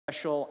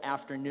special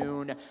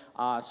afternoon.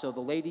 So the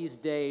Ladies'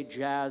 Day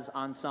Jazz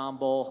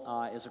Ensemble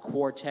is a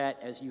quartet,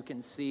 as you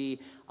can see.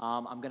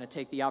 I'm going to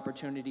take the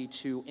opportunity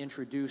to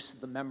introduce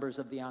the members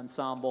of the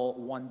ensemble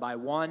one by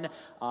one.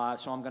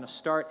 So I'm going to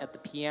start at the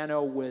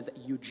piano with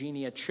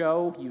Eugenia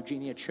Choe.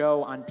 Eugenia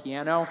Choe on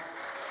piano.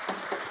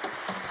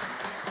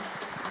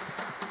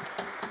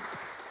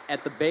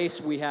 At the bass,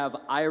 we have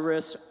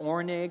Iris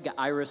Ornig.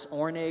 Iris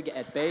Ornig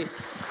at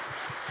bass.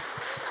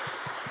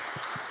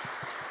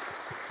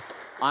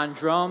 On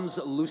drums,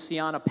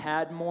 Lucianna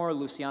Padmore.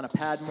 Lucianna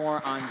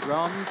Padmore on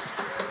drums.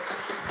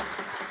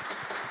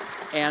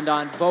 And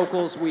on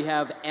vocals, we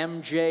have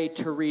MJ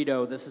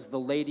Territo. This is the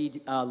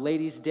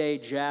Ladies' Day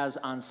Jazz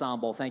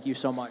Ensemble. Thank you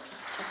so much.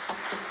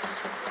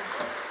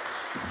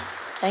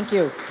 Thank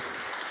you.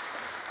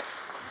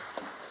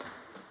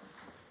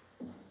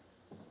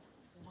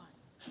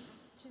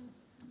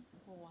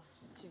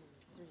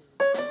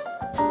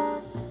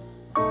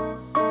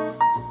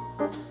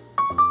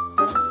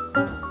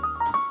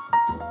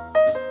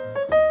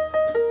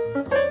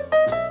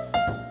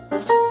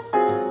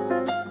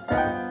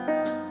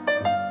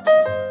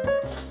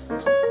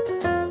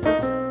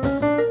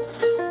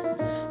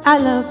 I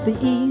love the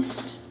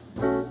East,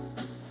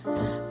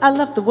 I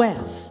love the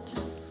West,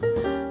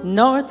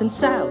 North and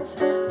South,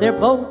 they're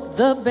both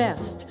the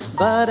best,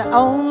 but I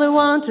only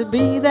want to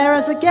be there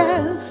as a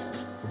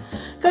guest,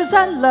 'cause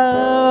I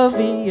love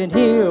being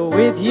here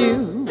with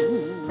you.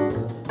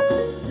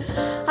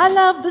 I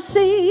love the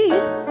sea,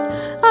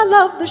 I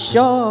love the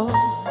shore,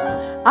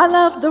 I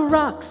love the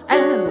rocks,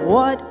 and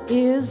what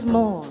is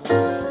more,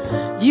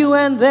 you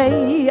and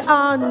they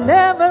are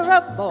never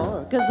a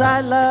bore, 'cause I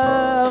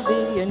love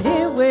being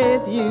here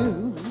with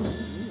you.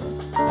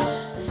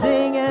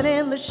 Singing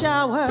in the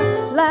shower,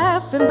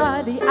 laughing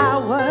by the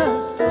hour,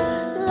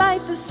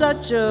 life is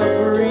such a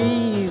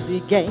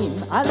breezy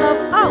game. I love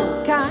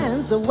all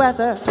kinds of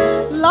weather,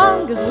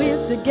 long as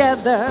we're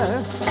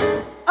together.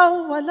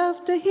 Oh, I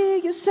love to hear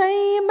you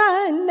say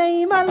my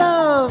name. I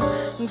love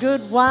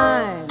good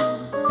wine,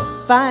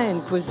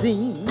 fine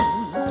cuisine,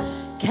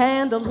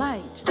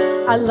 candlelight.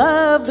 I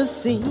love the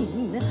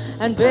scene,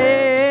 and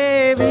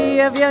baby,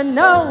 if you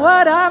know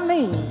what I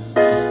mean,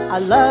 I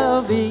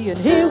love being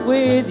here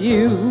with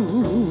you.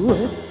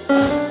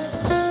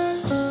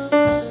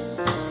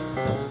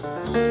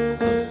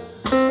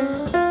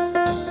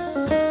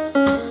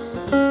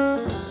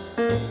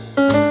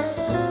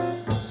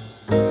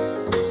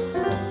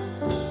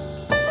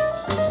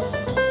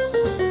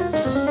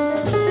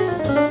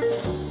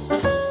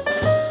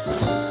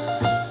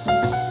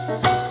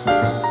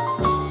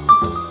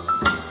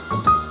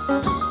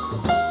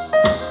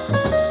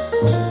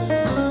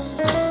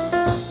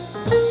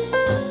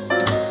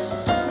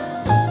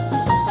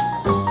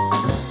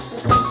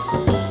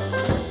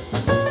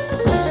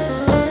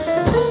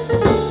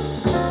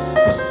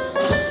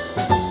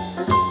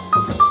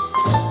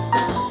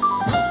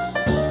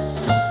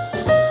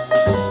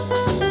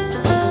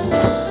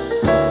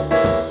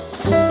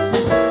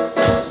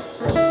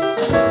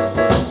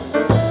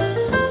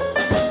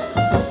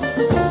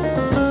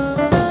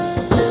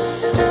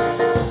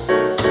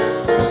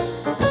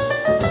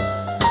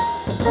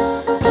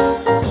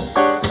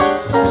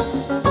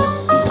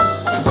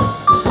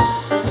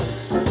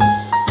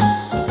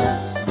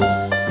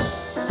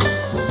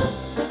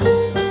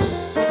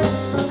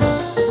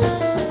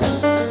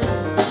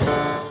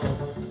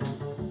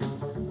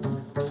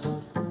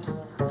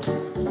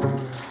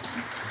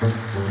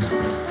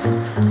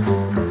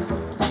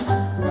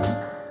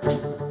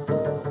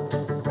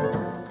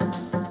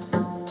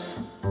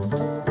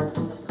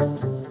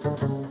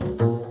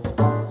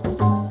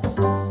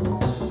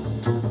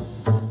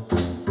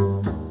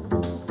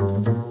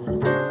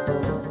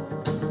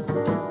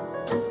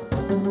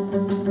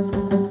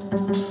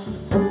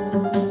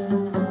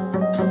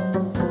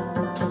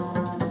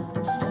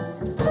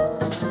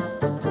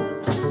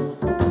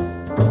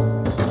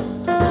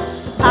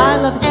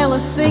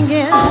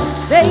 Singing,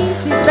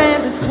 Basie's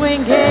band is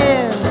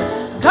swinging,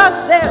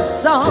 'cause there's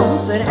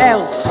something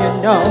else, you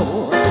know.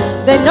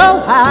 They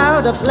know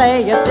how to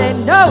play it, they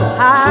know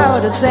how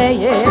to say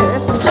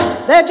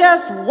it. They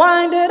just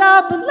wind it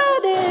up and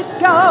let it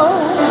go.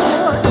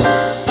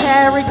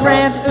 Cary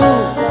Grant,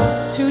 ooh,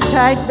 too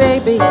tight,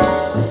 baby,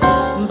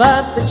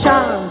 but the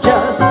charm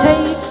just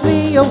takes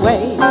me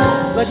away.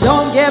 But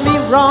don't get me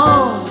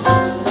wrong,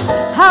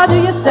 how do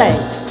you say?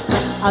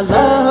 I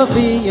love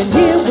being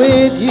here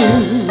with you,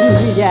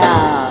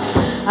 yeah.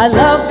 I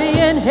love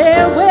being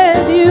here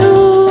with you.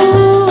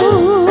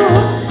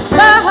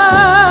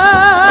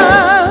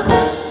 Love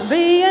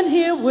being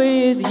here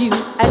with you,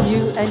 and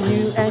you, and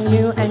you, and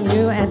you, and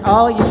you, and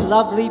all you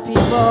lovely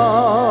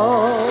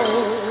people.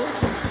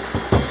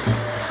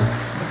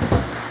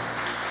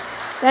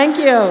 Thank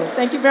you.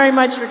 Thank you very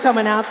much for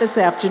coming out this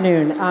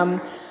afternoon.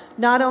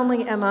 Not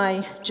only am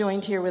I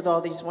joined here with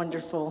all these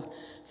wonderful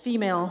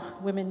female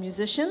women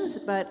musicians,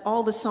 but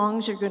all the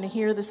songs you're going to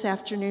hear this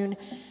afternoon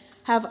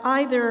have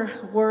either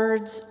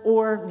words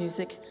or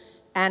music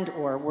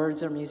or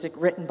words or music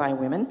written by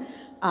women.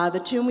 The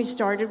tune we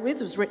started with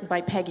was written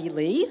by Peggy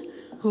Lee,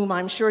 whom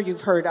I'm sure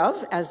you've heard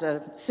of as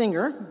a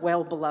singer,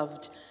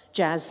 well-beloved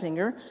jazz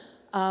singer.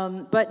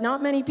 But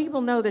not many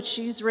people know that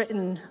she's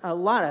written a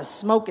lot of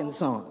smoking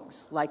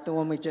songs, like the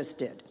one we just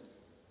did.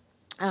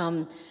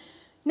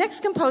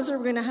 Next composer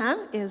we're going to have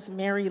is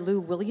Mary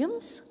Lou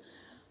Williams.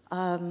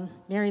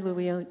 Mary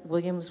Lou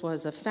Williams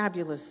was a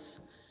fabulous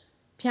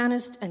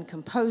pianist and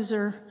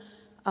composer.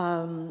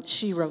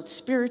 She wrote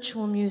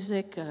spiritual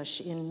music.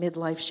 In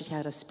midlife, she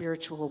had a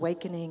spiritual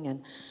awakening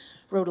and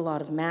wrote a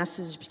lot of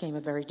masses, became a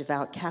very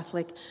devout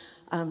Catholic.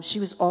 She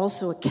was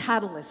also a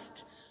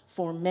catalyst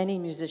for many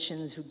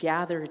musicians who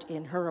gathered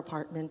in her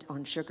apartment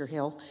on Sugar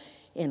Hill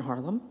in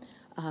Harlem.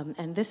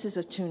 And this is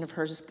a tune of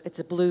hers. It's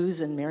a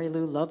blues, and Mary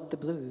Lou loved the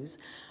blues.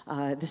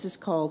 This is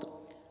called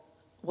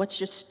What's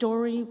Your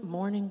Story,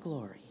 Morning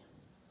Glory.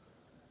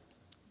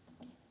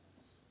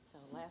 So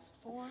last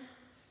four.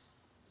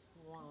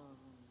 1,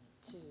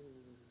 2,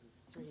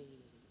 3,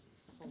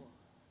 4.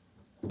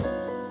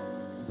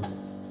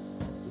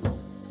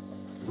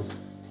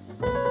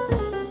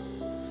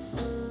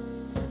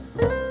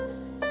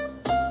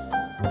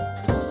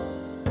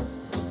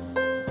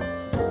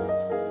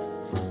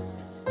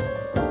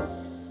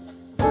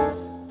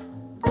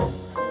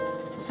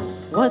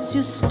 What's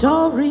your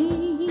story,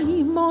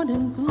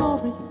 morning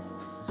glory?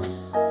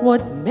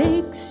 What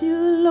makes you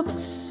look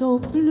so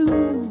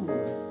blue?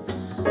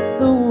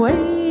 The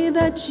way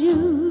that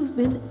you've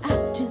been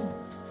acting,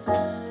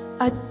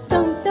 I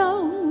don't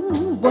know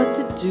what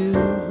to do,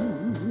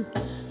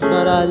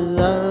 but I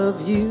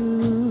love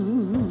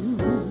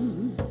you.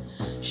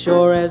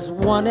 Sure as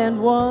 1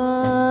 and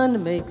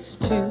 1 makes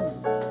 2.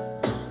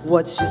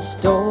 What's your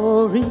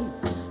story,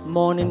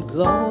 morning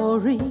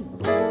glory?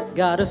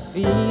 Got a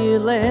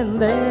feeling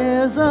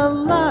there's a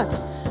lot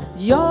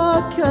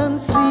you're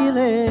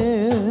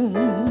concealing.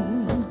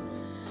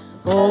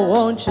 Oh,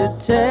 won't you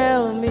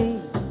tell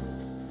me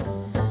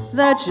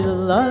that you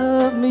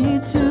love me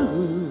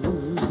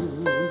too?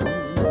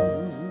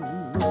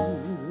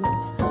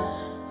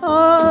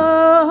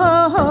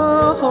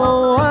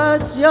 Oh,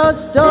 what's your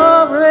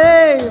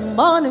story,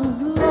 morning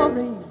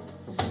glory?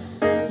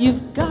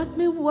 You've got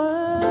me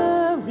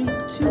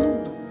worried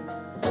too.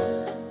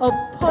 A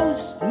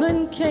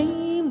postman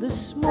came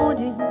this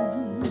morning,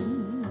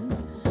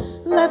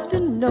 left a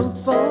note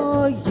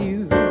for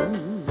you.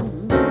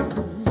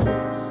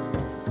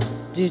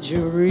 Did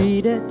you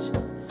read it?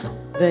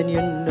 Then you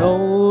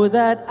know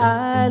that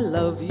I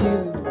love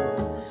you.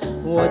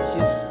 What's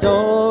your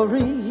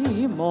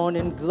story,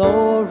 morning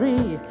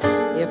glory?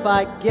 If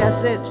I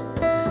guess it,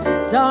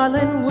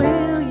 darling,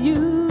 will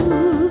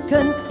you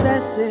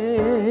confess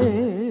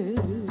it?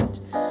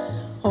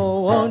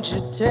 Oh, won't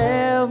you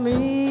tell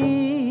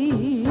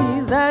me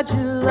that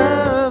you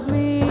love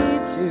me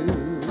too?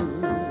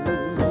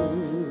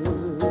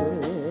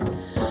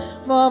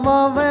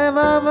 Mama,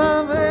 mama,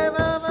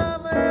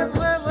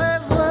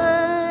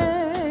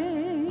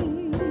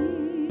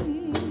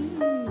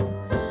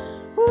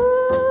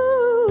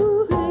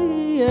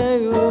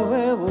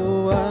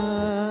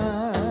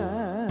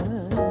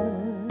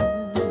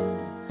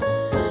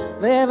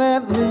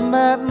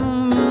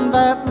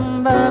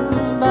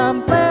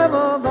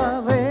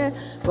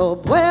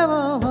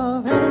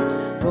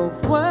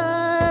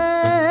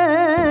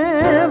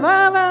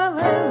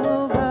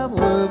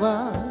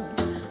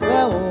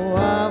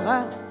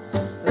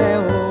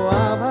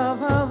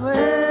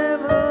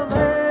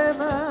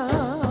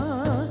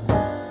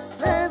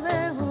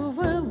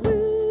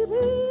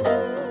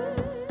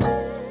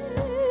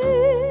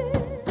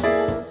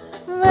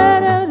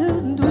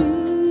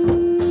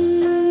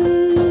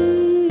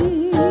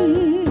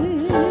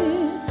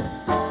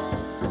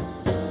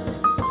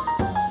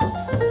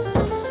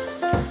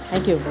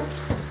 Thank you.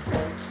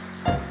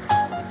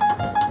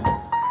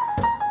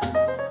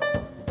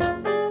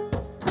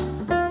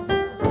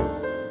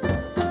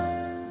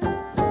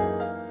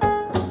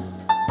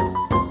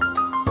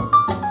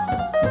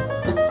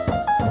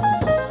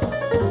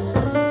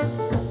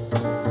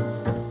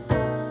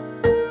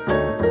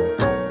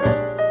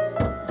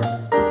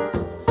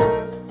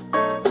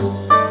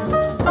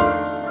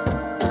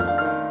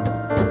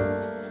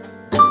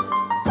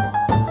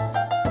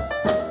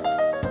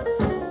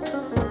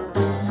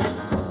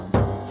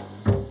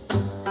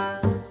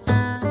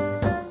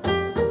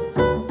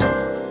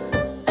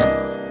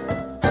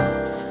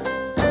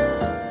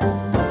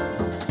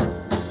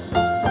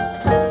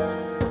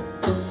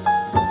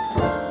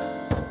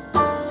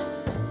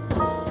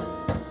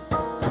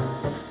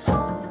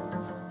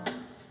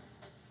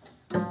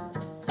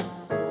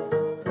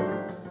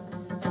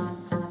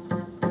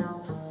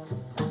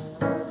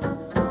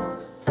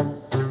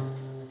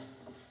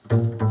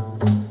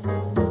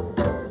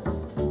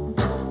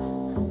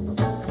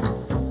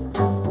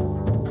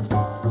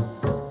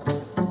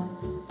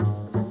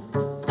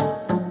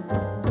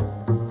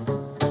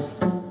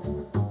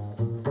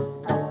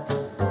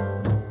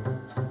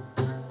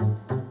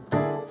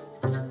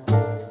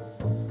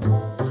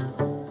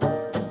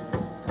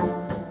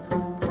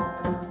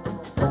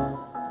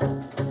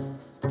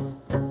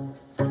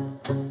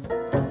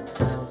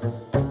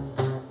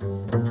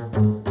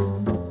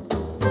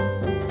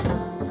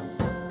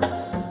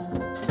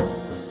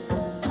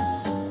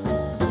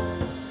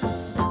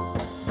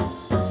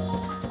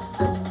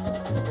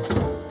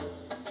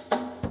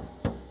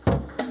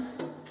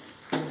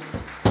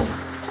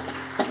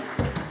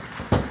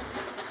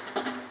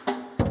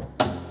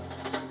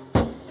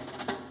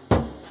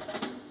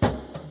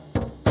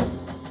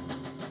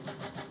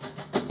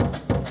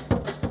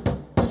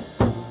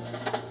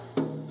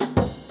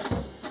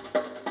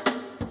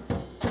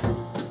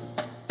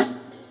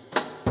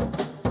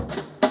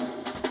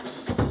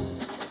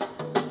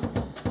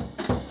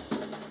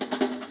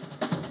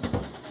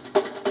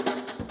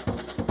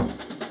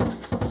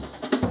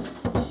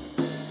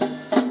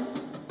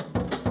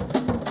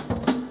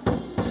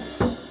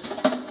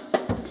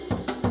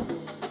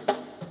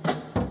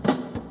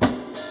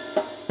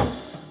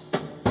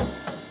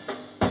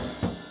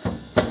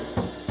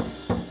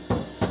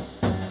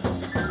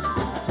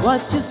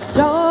 What's your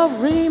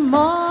story,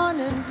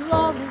 morning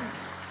glory?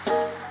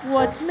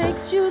 What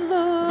makes you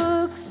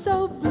look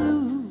so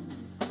blue?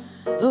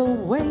 The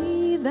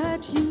way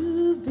that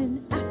you've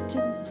been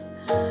acting,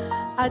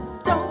 I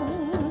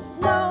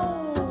don't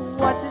know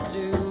what to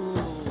do.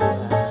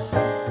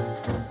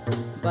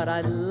 But I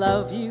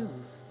love you,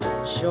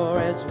 sure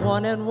as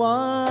 1 and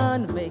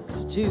 1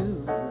 makes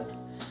 2.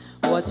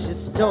 What's your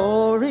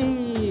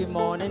story,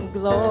 morning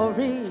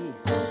glory?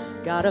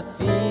 Got a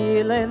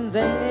feeling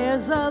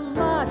there's a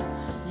lot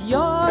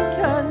you're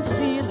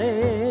concealing.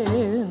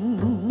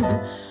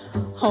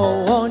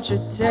 Oh, won't you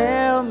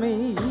tell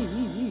me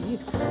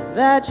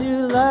that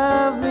you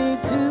love me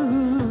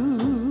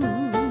too?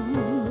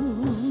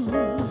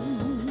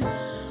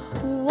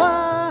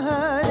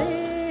 What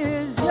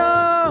is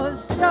your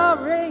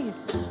story,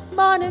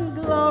 morning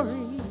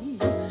glory?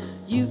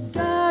 You've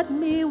got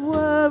me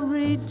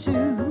worried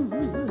too.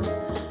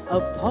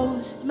 A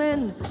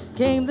postman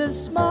came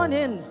this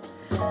morning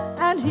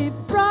and he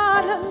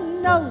brought a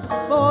note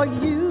for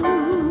you.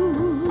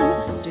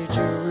 Did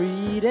you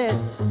read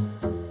it?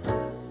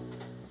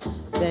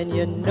 Then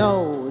you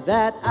know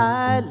that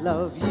I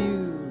love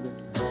you.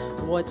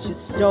 What's your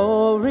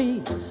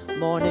story,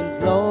 morning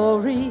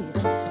glory?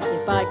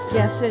 If I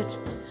guess it,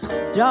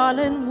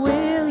 darling,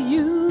 will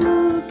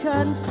you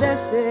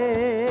confess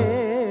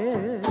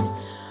it?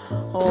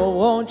 Oh,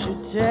 won't you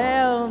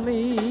tell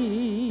me?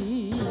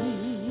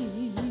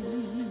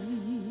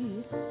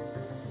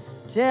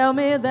 Tell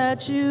me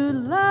that you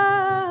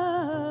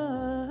love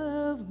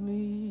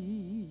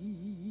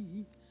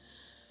me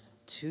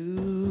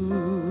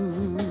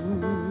too.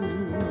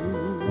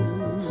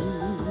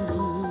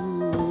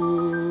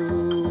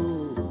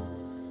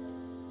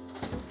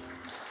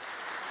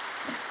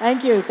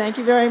 Thank you. Thank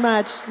you very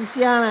much.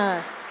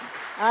 Lucianna,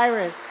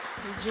 Iris,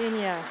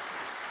 Eugenia.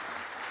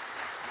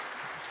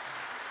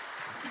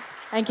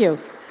 Thank you.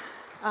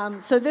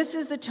 So this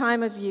is the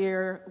time of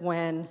year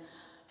when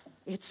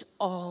it's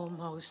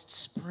almost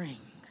spring.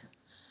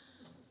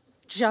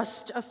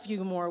 Just a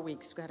few more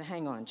weeks. We've got to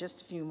hang on,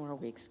 just a few more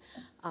weeks.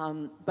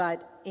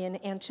 But in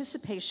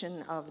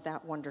anticipation of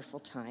that wonderful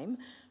time,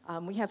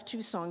 we have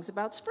 2 songs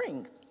about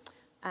spring.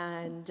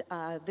 And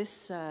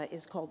this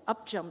is called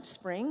Up Jumped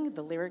Spring.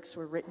 The lyrics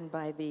were written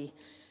by the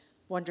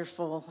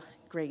wonderful,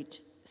 great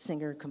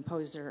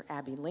singer-composer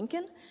Abby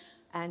Lincoln.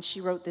 And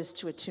she wrote this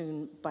to a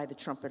tune by the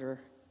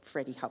trumpeter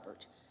Freddie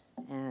Hubbard.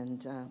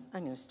 And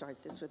I'm going to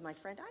start this with my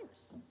friend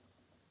Iris.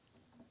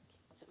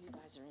 So you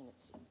guys are in it.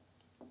 See.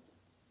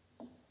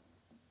 1,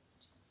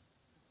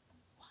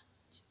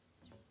 2,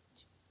 3,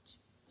 2, 2,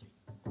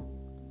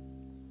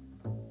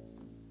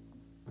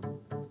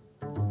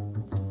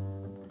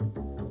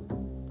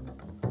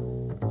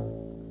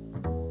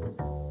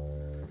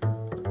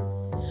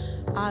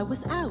 3. I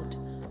was out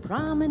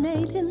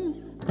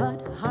promenading,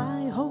 but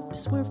high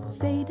hopes were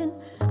fading,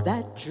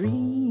 that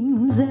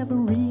dreams ever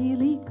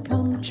really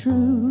come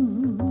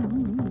true.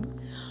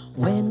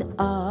 When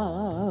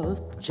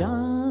up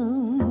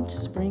jumped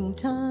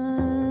springtime,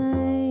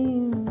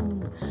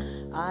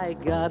 I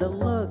got a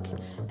look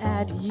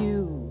at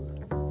you.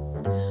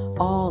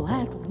 All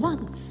at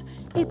once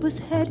it was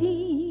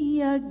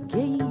heady, a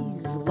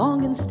gaze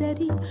long and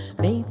steady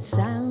made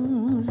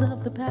sounds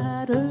of the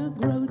patter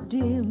grow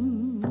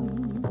dim.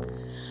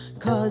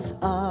 'Cause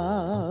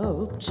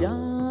up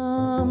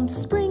jumped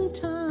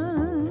springtime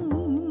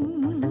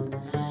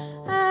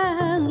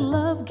and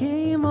love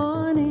came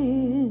on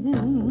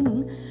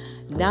in.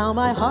 Now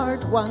my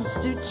heart wants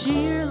to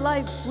cheer,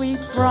 life's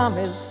sweet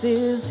promise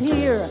is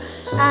here,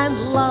 and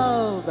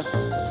love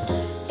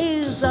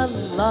is a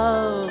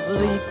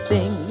lovely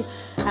thing.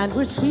 And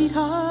we're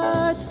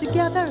sweethearts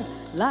together,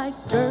 like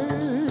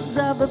birds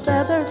of a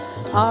feather.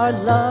 Our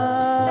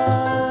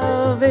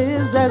love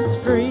is as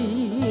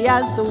free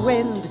as the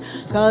wind,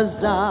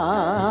 'cause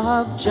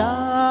up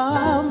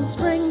jumped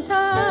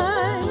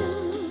springtime.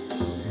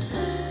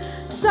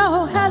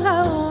 So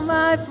hello,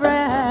 my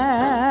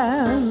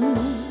friend.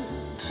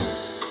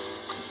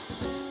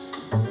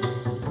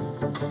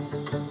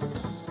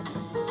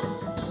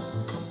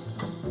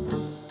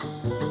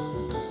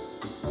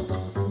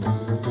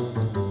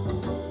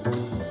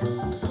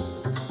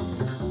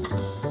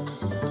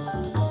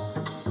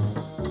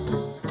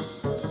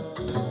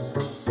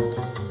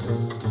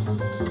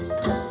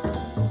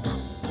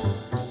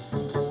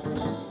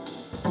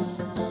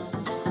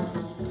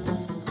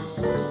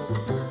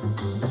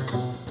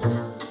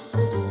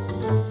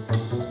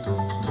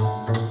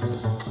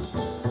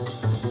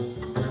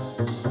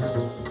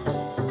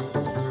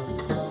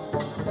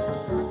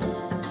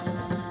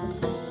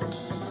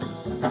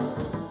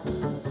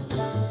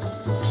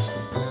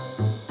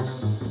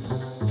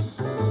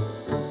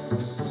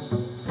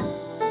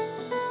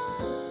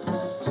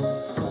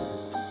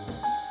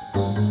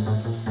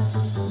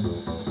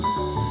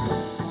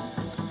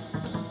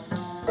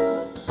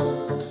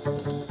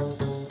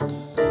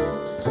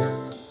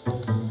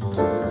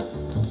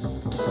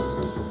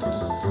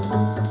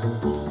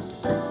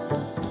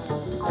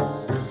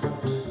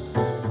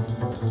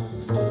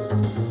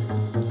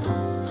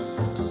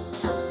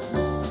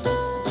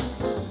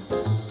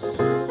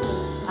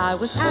 I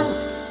was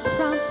out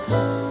from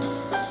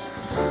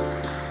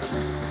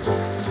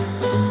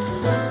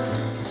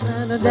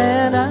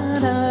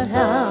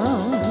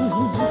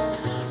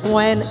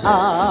when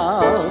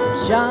up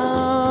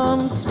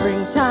jumped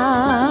springtime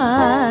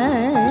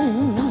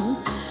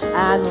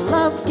and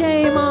love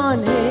came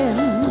on in.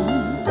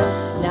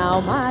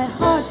 Now my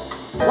heart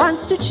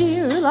wants to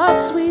cheer,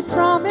 love's sweet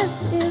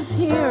promise is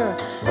here,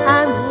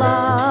 and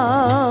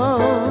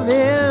love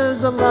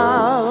is a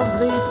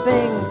lovely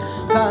thing,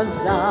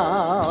 'cause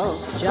of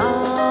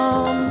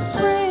jumped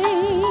springtime.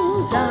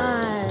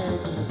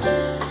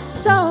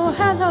 So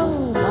hello,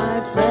 my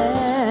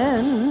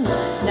friend.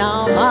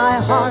 Now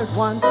my heart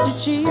wants to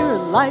cheer,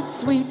 life's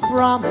sweet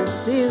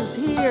promise is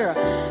here,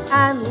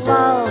 and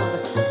love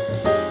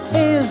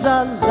is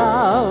a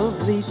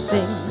lovely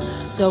thing.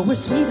 So we're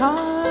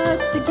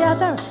sweethearts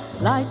together,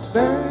 like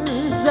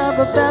birds of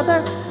a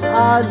feather.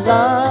 Our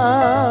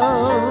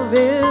love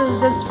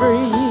is as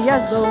free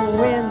as the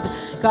wind,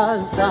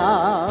 'cause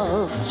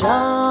of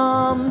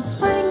jump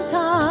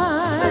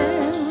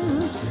springtime.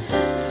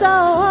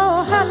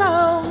 So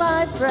hello,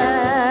 my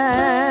friend.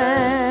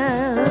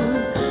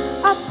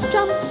 Up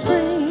jump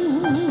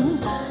spring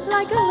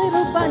like a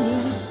little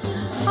bunny,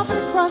 up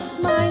across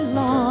my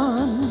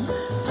lawn,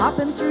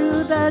 hopping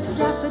through the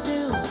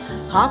daffodils,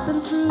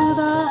 hopping through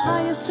the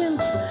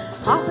hyacinths,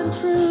 hopping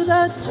through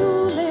the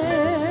tulips.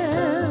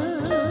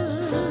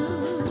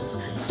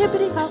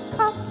 Hippity hop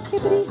hop,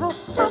 hippity hop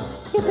hop,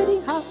 hippity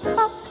hop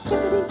hop,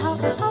 hippity hop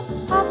hop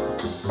hop.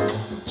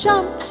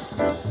 Jumped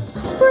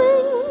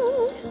spring.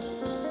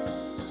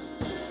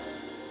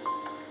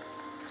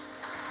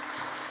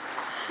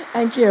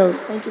 Thank you.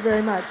 Thank you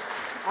very much.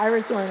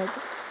 Iris Ornig.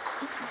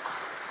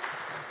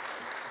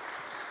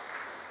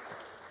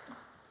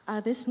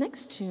 This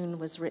next tune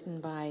was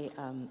written by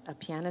a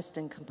pianist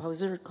and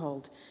composer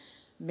called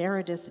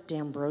Meredith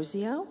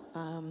D'Ambrosio.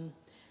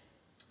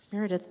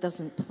 Meredith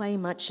doesn't play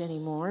much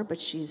anymore,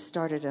 but she's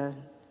started a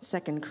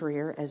second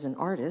career as an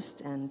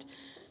artist, and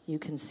you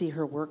can see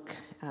her work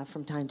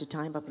from time to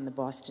time up in the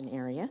Boston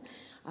area.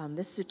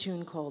 This is a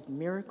tune called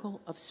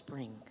Miracle of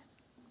Spring.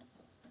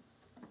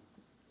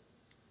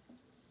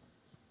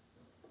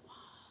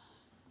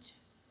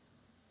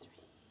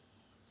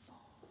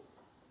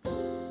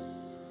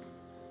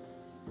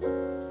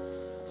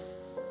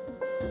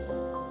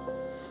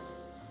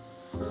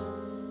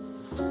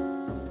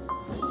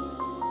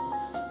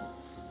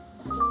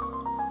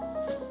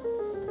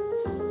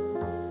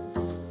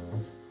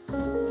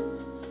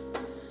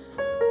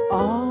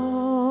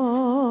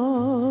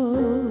 All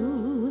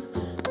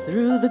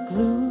through the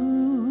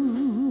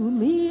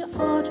gloomy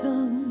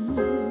autumn,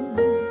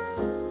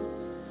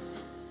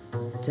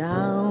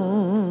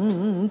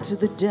 down to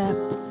the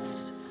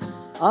depths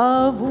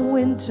of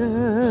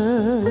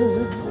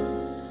winter,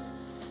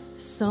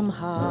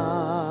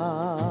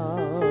 somehow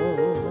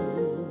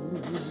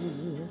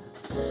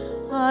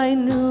I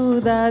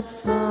knew that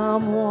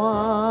someone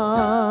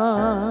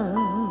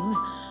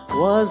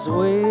was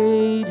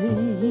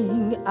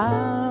waiting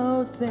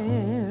out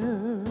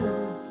there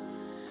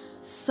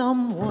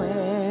somewhere,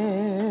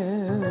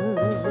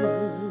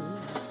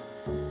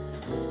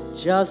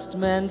 just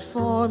meant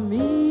for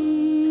me.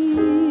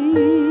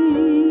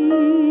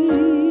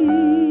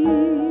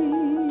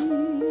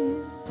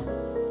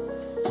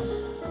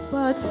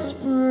 But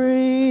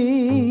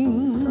spring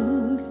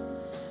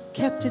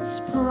kept its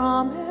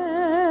promise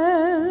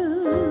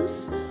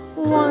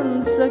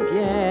once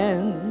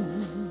again,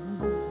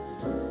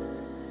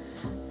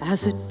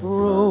 as it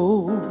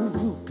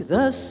broke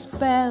the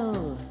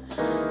spell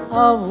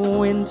of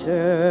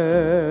winter.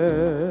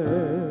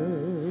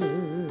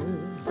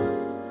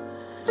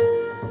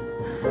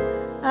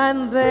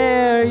 And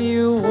there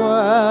you were,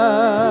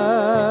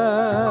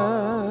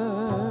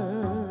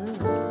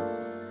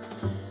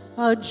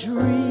 a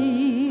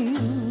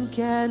dream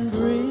can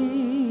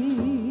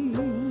bring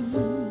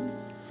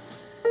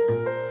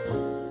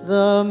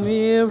the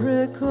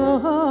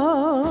miracle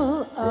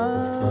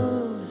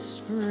of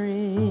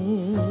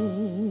spring.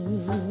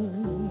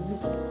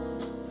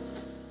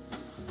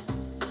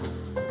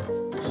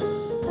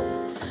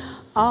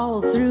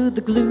 All through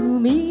the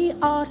gloomy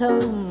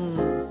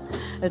autumn,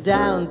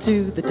 down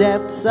to the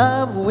depths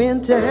of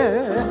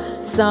winter,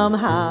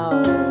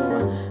 somehow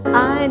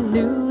I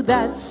knew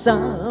that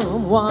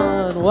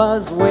someone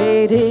was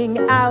waiting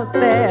out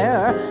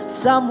there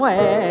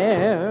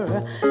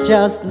somewhere,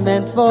 just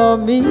meant for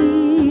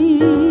me.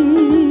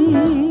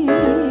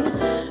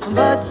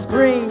 But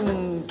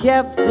spring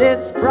kept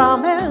its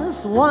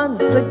promise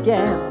once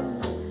again,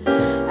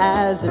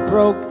 as it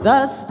broke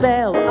the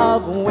spell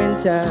of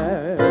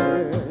winter.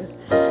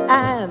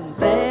 And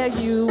there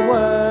you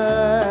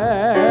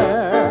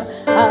were,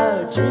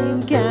 a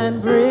dream can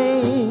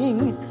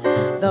bring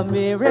the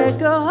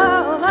miracle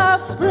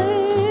of spring.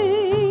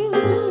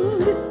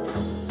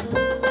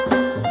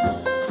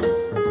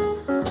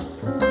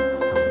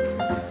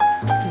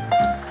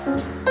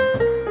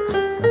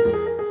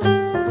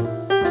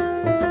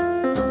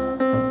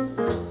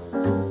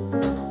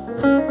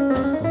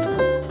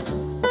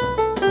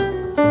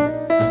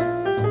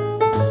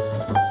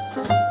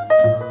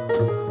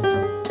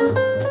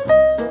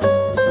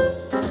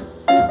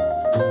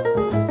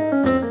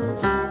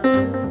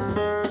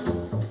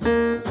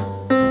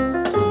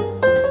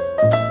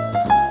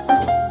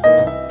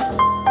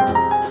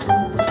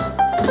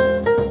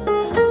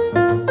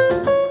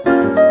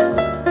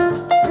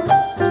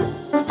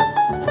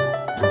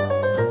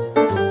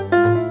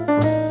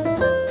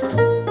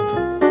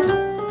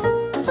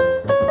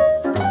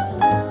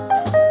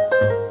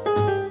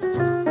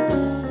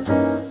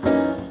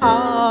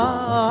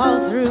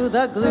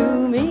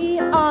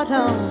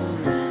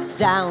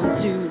 down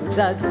to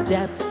the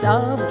depths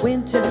of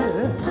winter.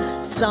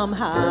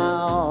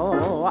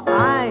 Somehow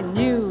I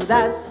knew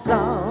that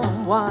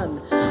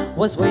someone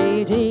was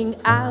waiting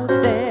out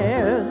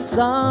there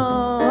somewhere,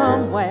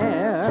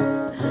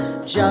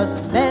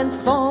 just meant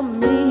for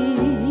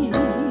me.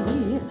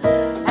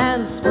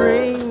 And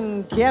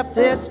spring kept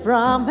its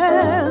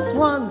promise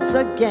once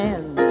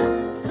again,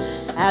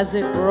 as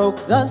it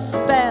broke the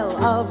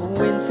spell of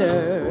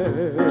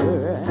winter.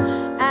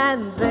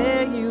 And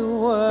there you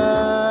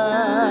were.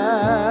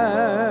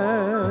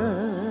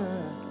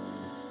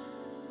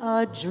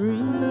 A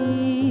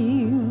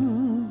dream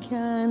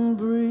can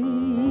bring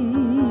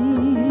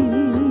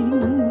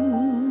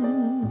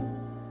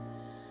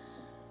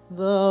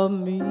the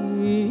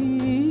miracle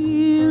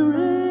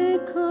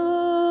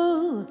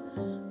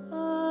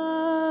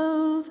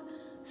of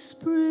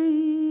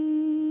spring.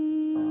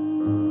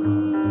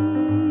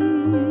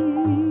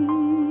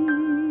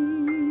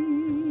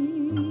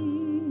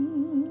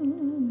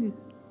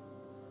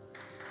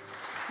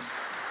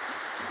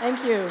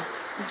 Thank you,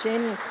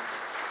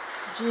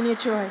 Eugenia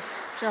Choe.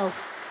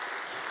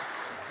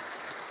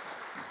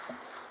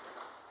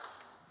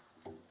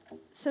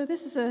 So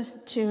this is a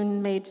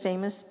tune made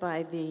famous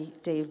by the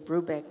Dave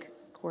Brubeck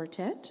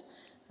Quartet.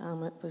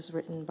 It was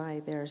written by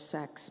their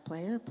sax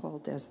player, Paul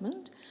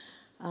Desmond.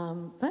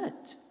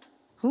 But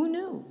who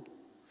knew?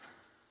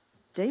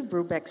 Dave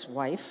Brubeck's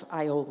wife,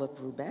 Iola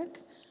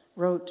Brubeck,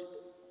 wrote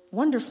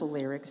wonderful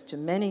lyrics to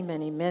many,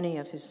 many, many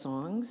of his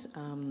songs.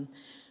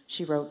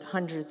 She wrote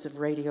hundreds of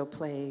radio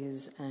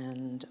plays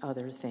and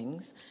other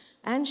things.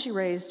 And she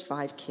raised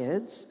 5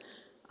 kids,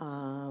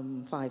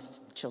 5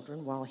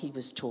 children, while he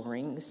was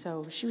touring.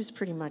 So she was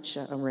pretty much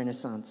a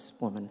Renaissance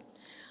woman.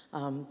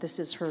 This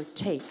is her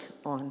take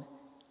on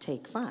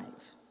Take 5.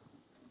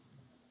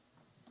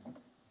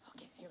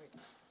 Okay, here we go.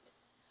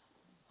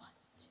 1,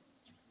 2,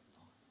 3,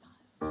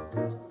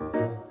 4, 5.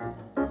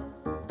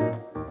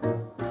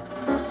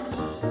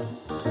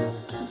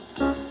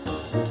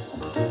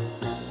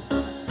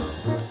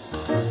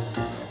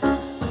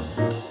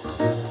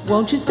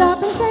 Won't you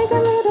stop and take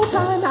a little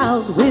time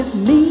out with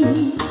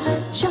me?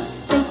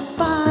 Just take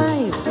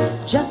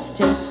 5, just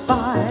take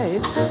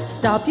 5.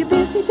 Stop your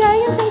busy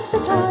day and take the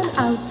time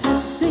out to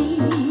see.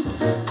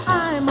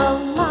 I'm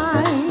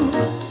alive,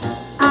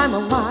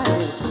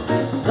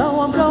 though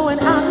I'm going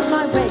out of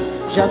my way,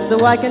 just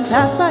so I can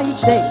pass by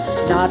each day.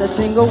 Not a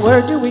single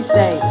word do we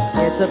say.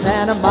 It's a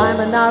pantomime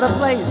and not a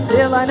play.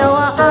 Still I know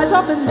our eyes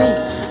often meet.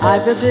 I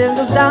feel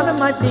tingles down at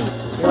my feet.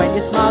 When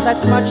you smile,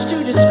 that's much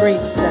too discreet.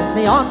 Sends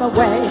me on my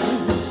way.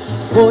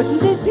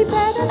 Wouldn't it be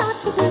better not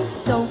to be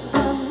so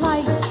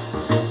polite?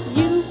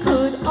 You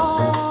could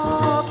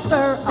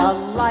offer a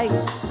light.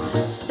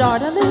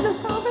 Start a little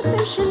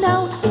conversation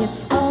now.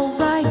 It's all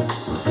right.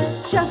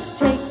 Just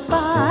take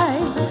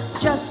 5.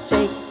 Just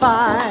take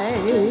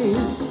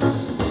 5.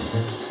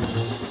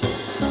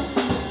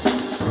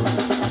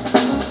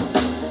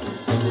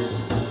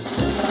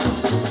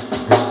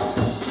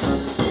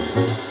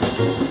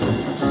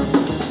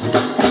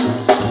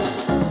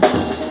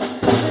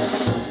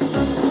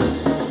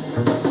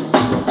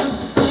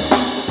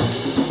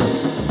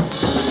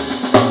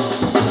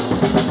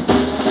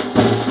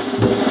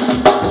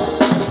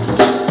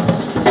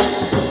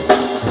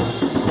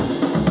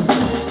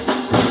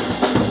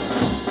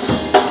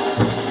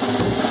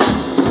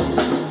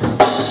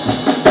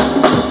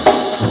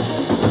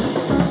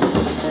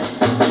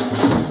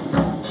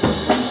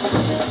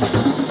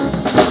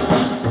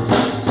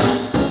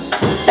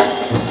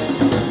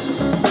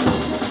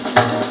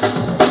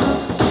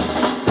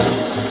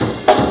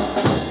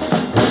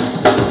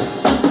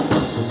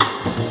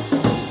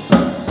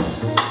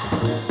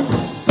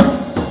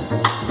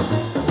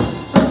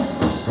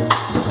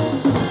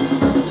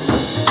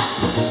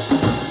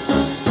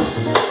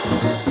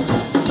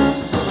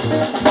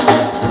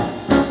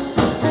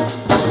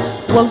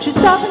 Won't you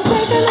stop and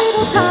take a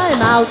little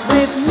time out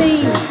with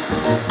me?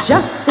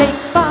 Just take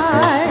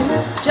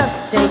 5,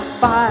 just take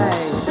 5.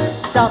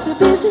 Stop your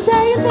busy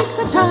day and take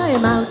the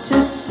time out to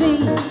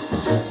see.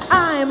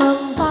 I'm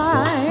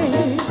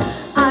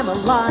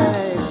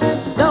alive,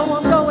 though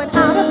I'm going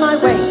out of my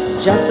way,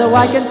 just so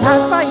I can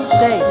pass by each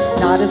day.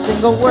 Not a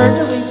single word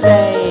do we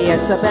say.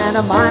 It's a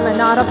pantomime and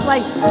not a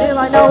play. Still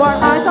I know our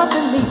eyes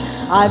often meet.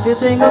 I feel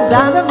tingles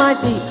down at my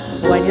feet.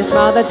 When you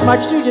smile, that's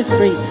much too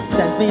discreet.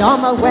 Sends me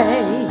on my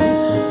way.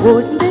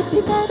 Wouldn't it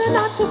be better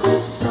not to be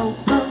so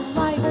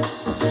polite?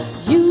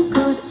 You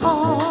could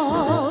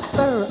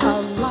offer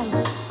a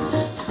light.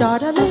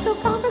 Start a little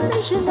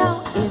conversation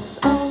now. It's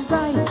all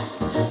right.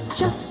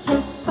 Just take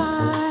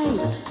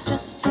 5.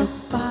 Just take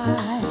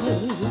 5.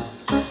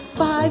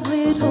 5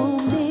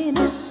 little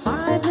minutes.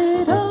 5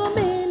 little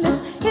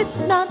minutes. It's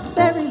not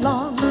very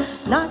long.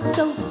 Not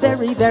so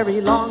very,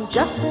 very long.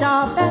 Just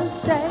stop and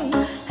say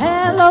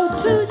hello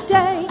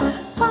today.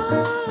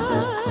 5.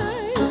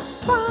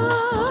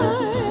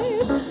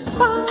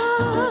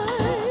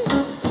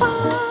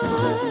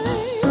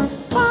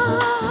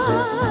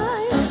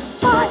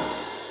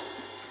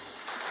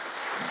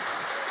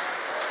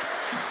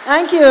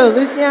 Thank you,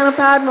 Lucianna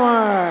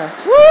Padmore.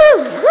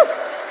 Woo! Woo!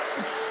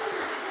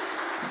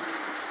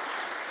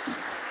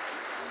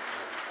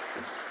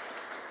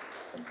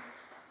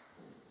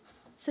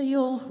 So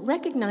you'll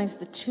recognize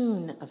the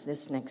tune of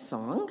this next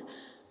song,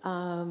 but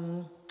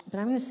I'm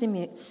going to sing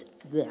it.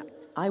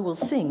 I will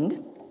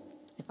sing,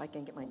 if I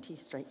can get my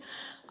teeth straight.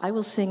 I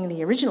will sing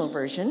the original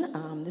version.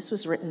 This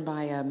was written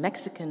by a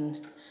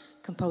Mexican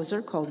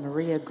composer called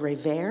Maria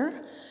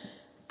Grever,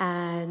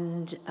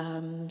 and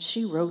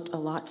she wrote a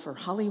lot for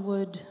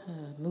Hollywood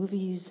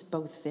movies,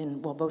 both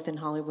in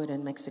Hollywood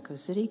and Mexico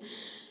City.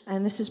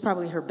 And this is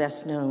probably her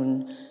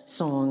best-known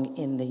song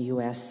in the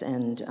U.S.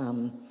 And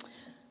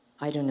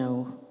I don't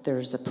know,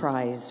 there's a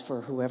prize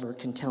for whoever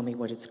can tell me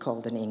what it's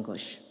called in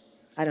English.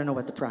 I don't know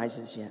what the prize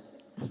is yet.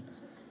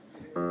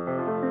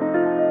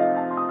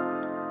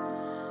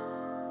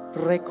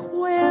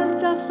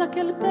 ¿Recuerdas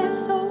aquel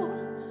beso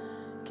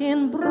que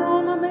en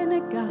broma me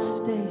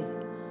negaste?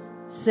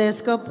 Se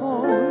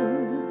escapó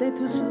de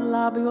tus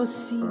labios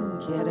sin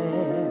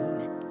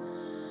querer.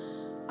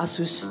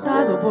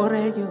 Asustado por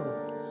ello,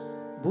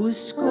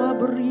 busco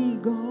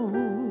abrigo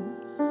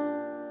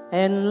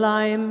en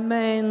la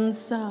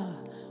inmensa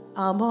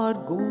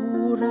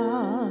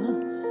amargura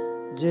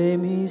de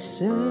mi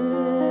ser.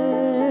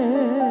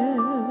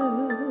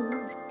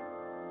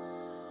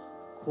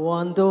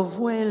 Cuando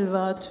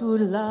vuelva a tu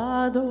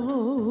lado,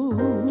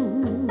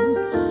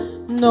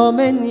 no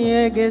me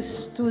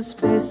niegues tus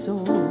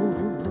besos,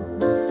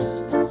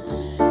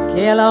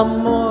 que el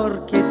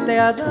amor que te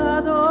ha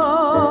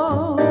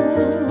dado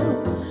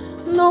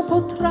no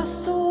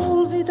podrás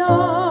olvidar.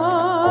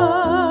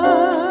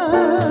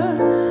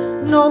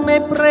 No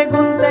me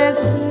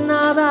preguntes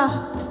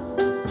nada,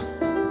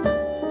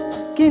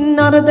 que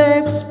nada de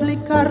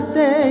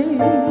explicarte,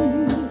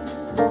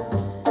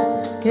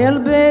 que el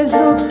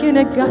beso que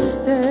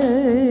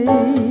negaste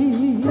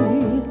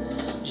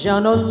ya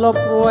no lo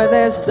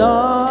puedes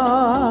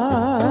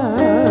dar.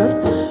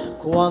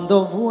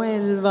 Cuando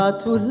vuelva a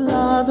tu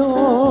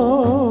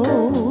lado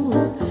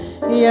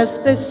y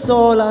estés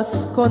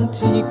solas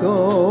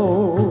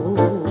contigo,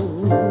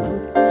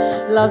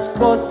 las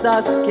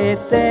cosas que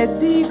te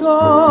digo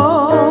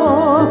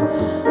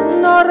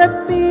no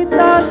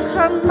repitas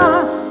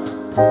jamás.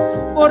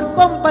 Por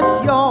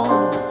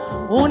compasión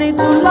une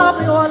tu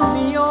labio al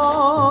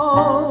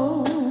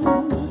mío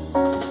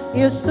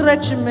y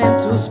estréchame en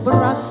tus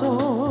brazos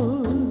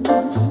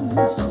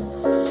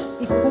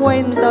y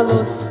cuenta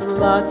los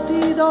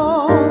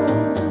latidos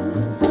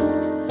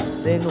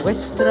de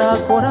nuestro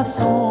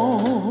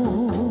corazón.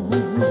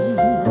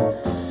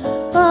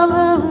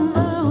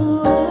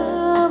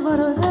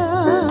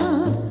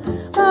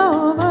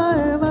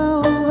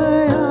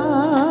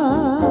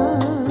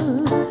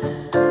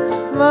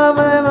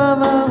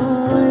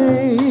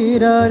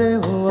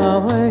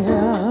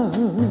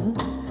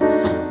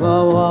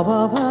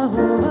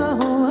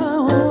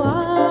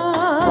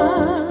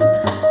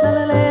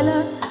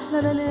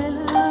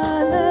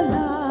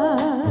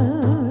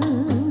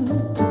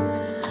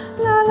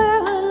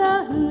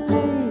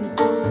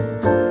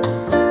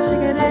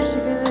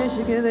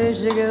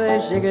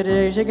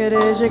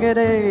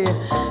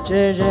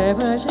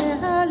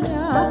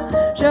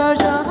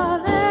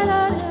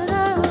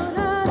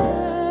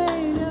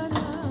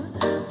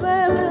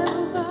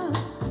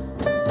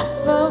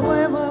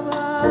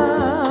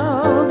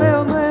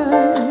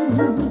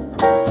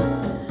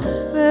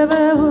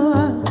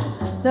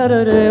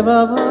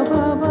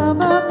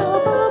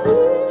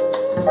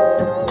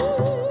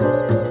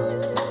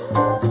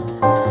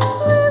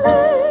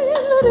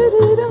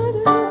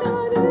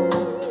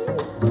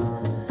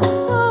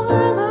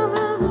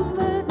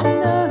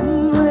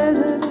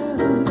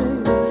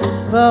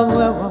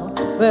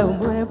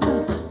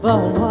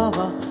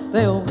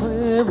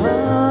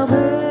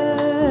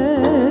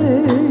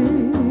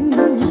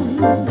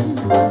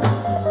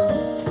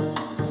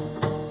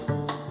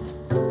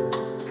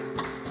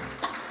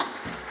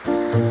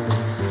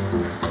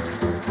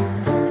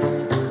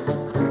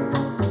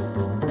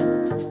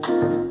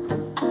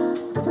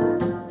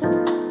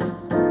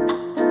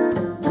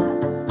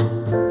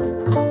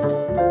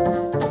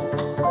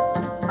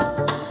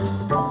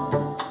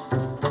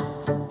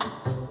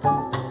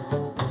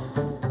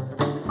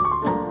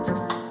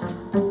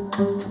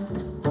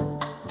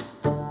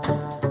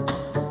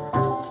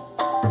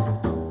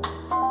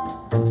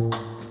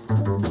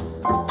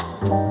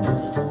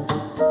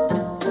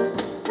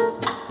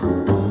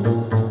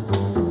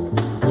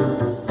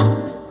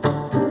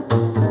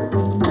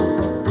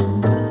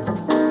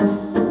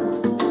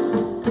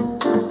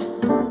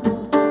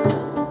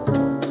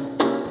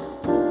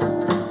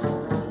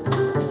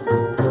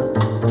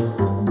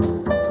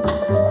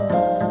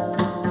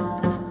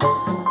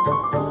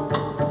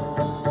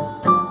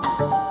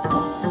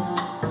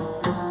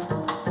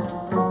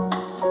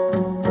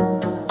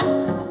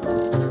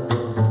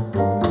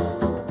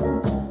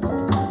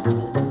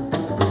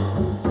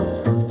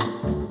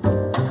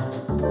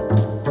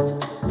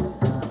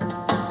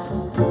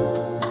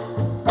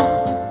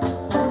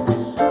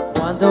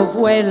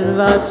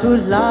 Vuelva a tu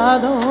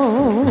lado,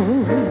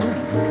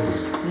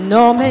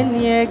 No me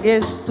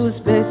niegues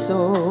tus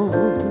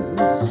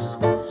besos,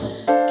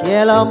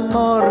 que el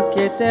amor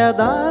que te ha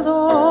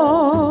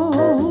dado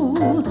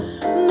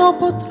no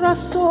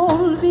podrás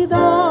olvidar.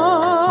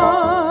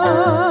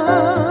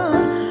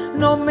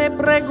 No me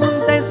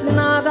preguntes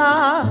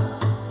nada,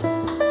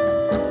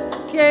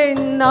 que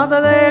nada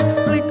de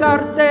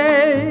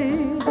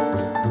explicarte,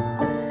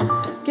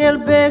 que el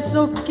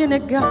beso que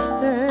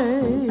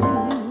negaste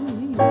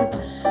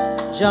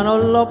ya no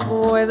lo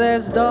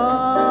puedes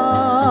dar.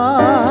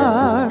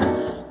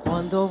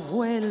 Cuando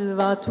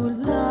vuelva a tu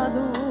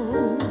lado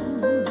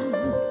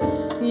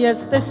y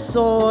estés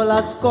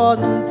solas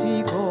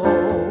contigo,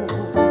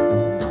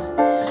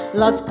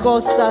 las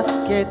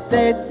cosas que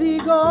te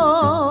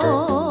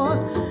digo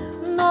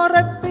no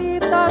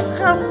repitas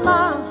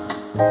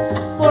jamás.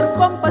 Por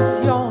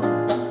compasión,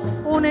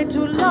 une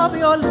tu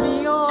labio al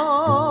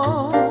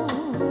mío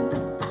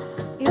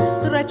y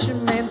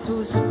estréchame en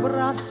tus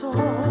brazos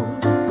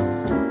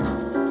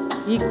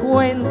y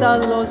cuenta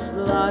los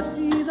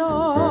latidos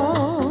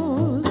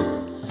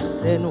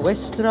de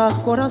nuestro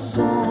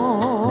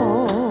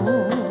corazón.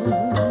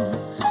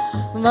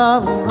 Va,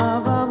 va,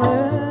 va, va,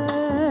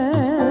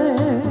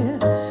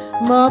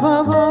 va,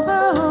 va, va,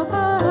 va.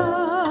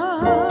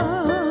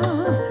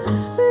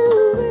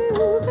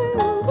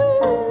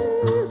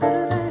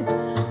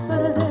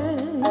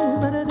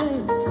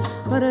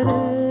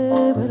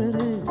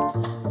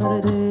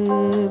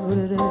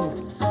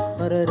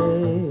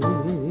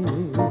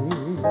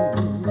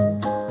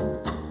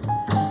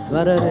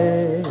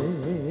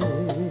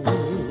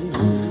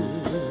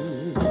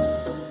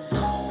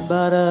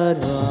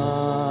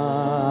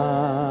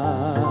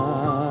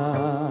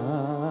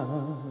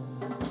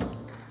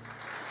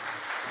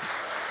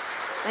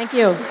 Thank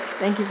you.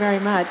 Thank you very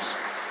much.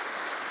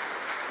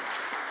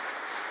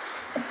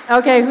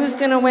 Okay, who's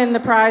going to win the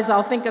prize?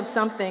 I'll think of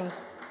something.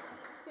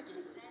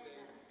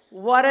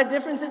 What a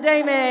difference a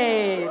day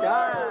made. All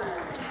right.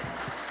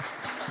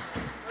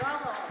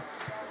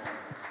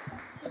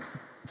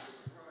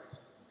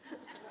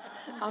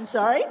 I'm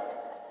sorry?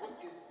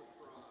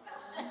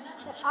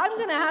 I'm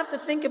going to have to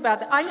think about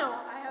that. I know.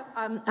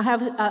 I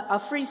have a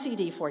free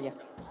CD for you.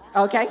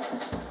 Okay?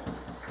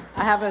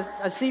 I have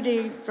a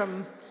CD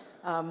from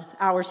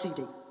our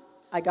CD.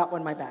 I got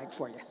one in my bag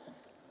for you.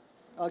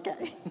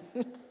 Okay.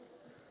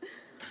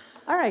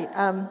 All right.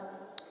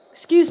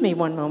 Excuse me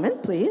one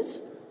moment,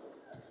 please.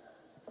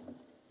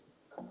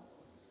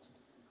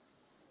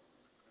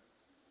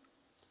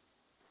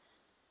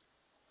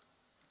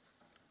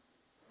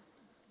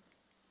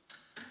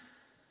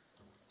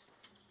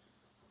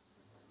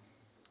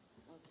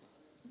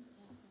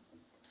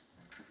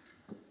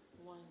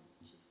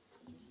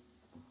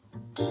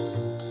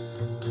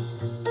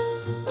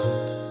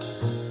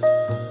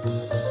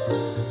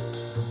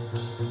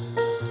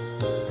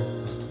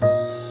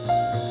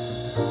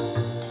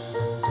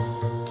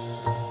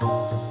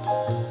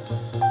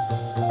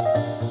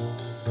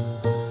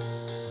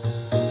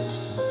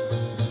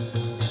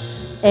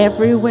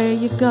 Everywhere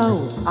you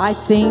go, I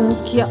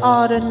think you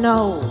ought to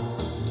know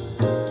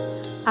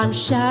I'm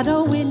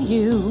shadowing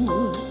you.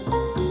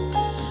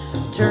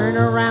 Turn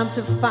around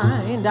to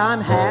find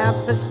I'm half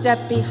a step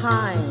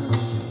behind.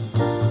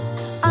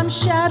 I'm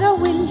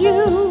shadowing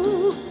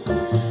you.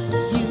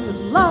 You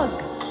lug,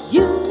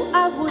 you,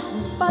 I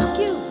wouldn't bug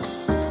you,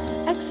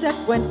 except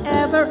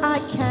whenever I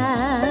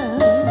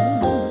can.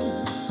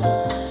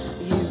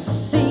 You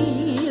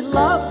see,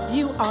 love,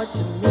 you are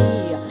to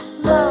me,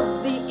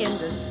 love, the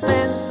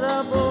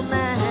indispensable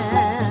man.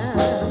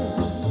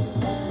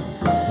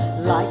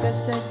 Like I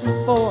said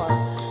before,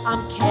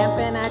 I'm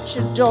camping at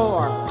your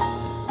door.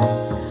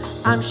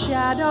 I'm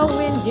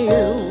shadowing you.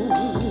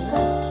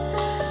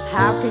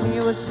 How can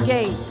you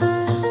escape?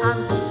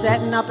 I'm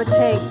setting up a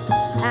tape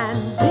and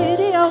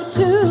video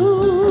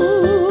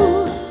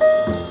too.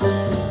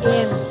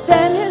 In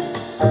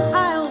Venice,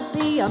 I'll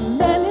be a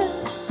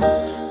menace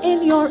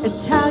in your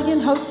Italian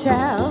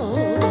hotel.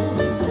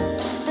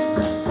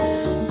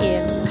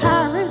 In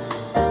Paris,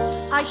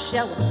 I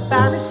shall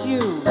embarrass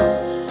you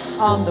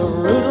on the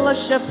Rue de la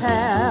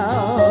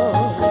Chapelle.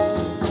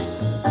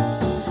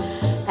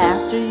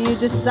 After you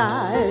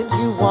decide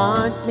you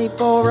want me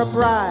for a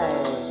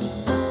bride,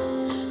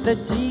 the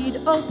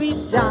deed'll be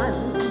done.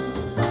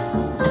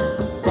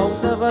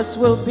 Both of us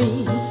will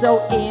be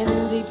so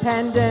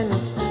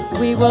independent,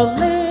 we will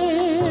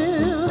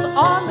live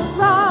on the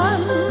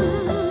run,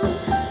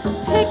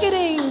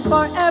 picketing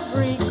for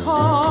every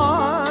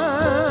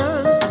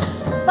cause,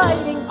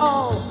 fighting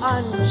all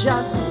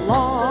unjust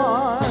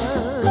laws.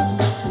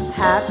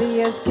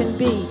 Happy as can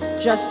be,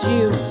 just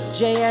you,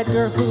 J.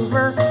 Edgar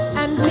Hoover,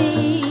 and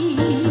me.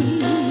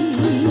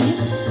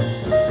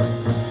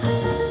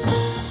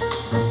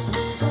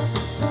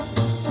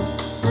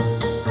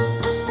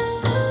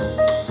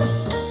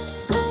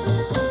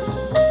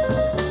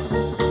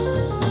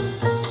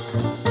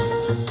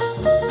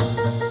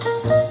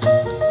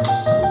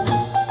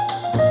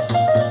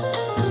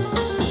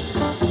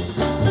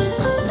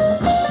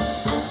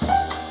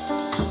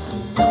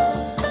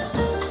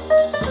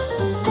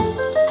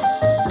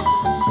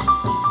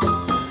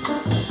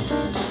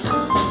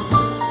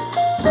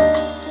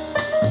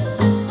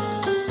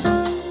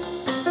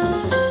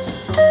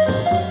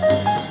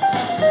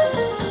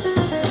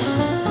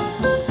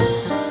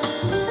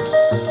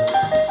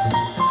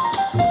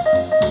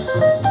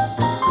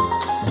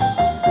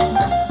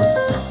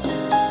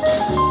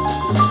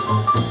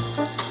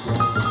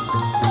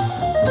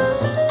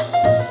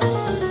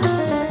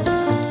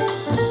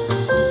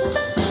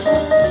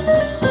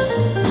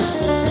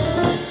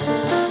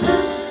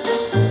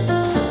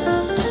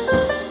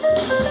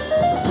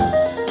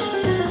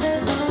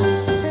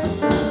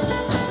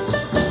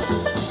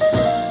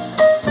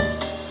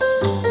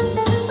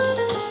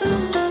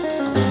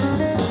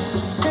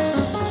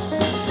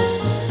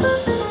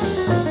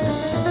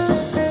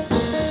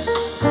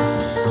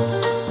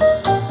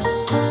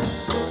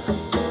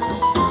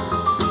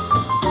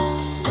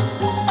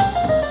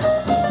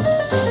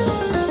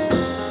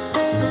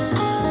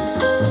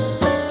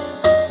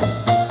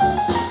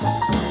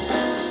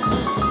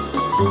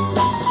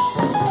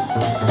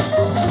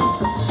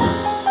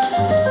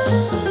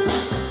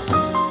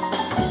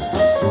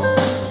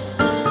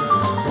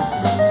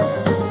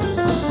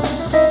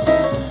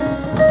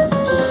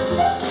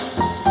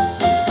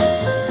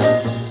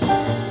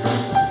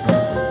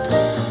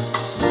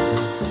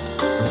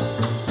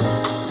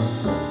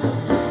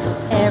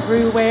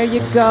 you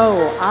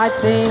go, I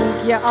think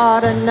you ought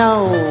to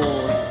know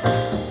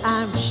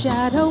I'm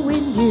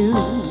shadowing you.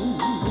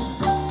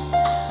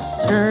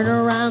 Turn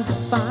around to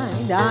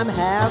find I'm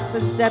half a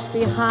step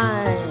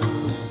behind.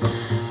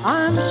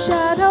 I'm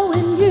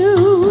shadowing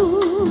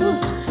you.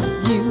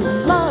 You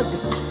lug,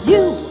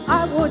 you,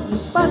 I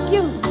wouldn't bug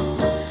you,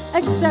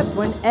 except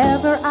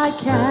whenever I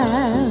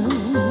can.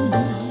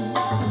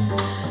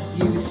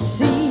 You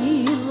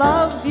see,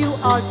 love, you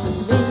are to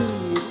me,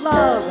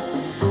 love,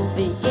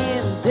 the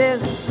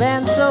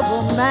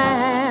indispensable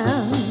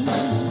man.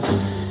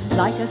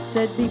 Like I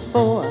said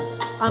before,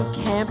 I'm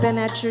camping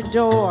at your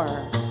door.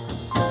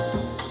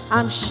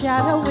 I'm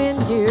shadowing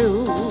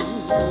you.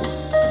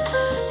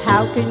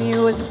 How can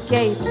you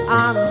escape?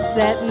 I'm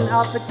setting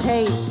up a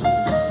tape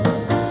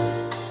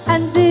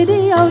and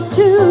video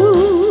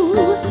too.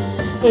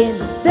 In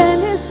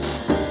Venice,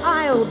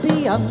 I'll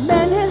be a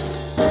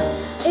menace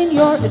in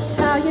your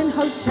Italian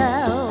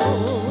hotel.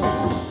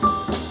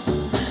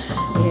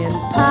 In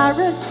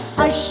Paris,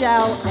 I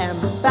shall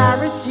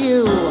embarrass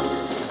you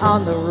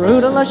on the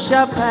Rue de la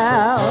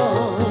Chapelle.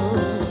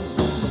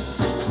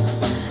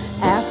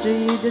 After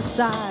you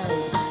decide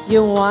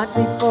you want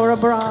me for a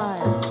bride,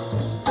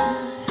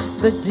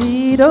 the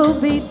deed'll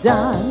be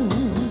done.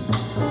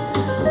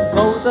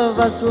 Both of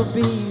us will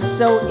be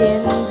so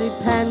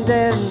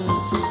independent.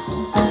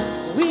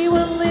 We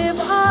will live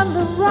on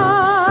the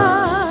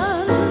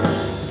run,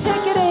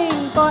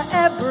 picketing for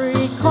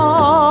every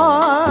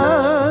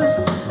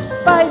cause,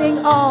 fighting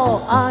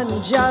all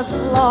unjust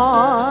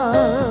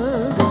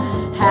laws.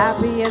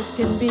 Happy as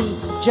can be,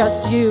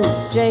 just you,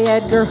 J.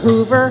 Edgar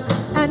Hoover,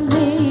 and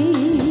me.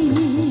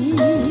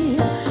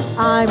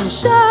 I'm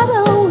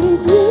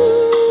shadowing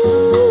you.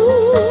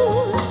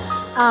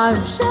 I'm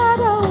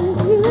shadowing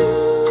you.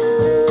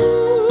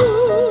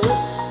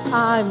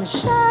 I'm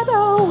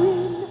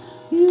shadowing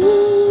you.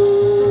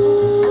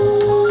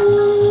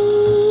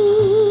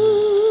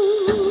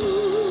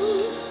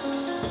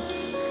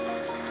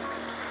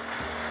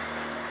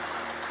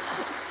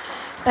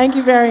 Thank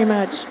you very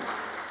much.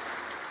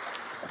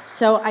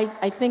 So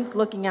I think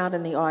looking out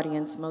in the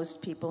audience,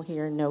 most people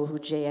here know who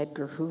J.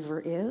 Edgar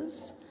Hoover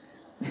is.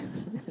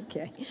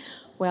 Okay.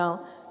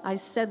 Well, I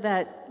said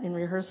that in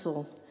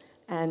rehearsal,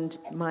 and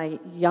my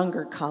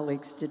younger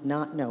colleagues did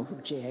not know who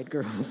J.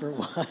 Edgar Hoover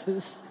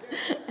was.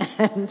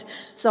 And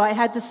so I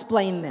had to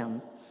explain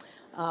them.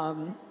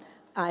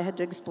 I had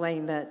to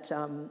explain that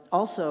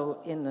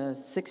also in the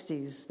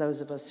 60s,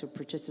 those of us who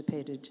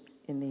participated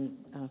in the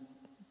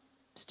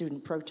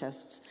student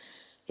protests,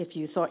 if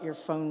you thought your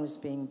phone was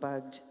being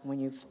bugged,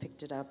 when you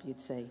picked it up, you'd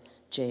say,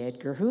 J.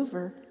 Edgar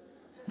Hoover.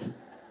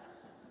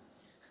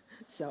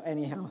 So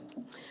anyhow,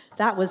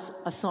 that was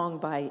a song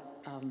by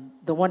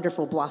the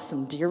wonderful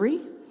Blossom Dearie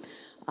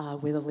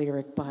with a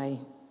lyric by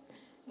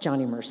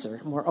Johnny Mercer.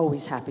 And we're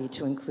always happy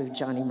to include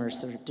Johnny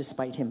Mercer,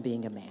 despite him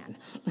being a man.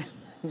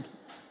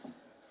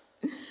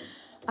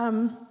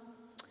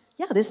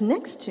 Yeah, this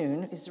next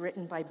tune is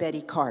written by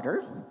Betty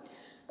Carter.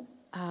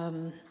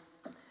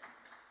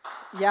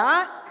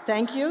 Yeah,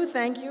 thank you,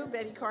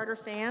 Betty Carter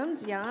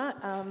fans, yeah.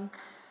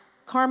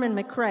 Carmen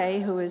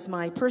McRae, who is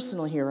my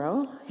personal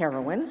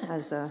heroine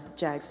as a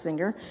jazz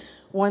singer,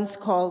 once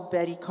called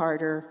Betty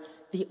Carter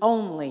the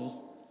only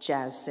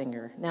jazz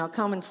singer. Now,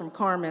 coming from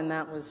Carmen,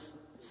 that was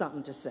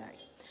something to say.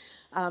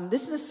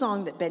 This is a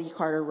song that Betty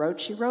Carter wrote.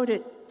 She wrote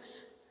it,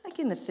 like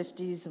in the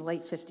 50s and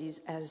late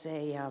 50s, as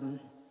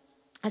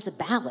a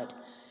ballad.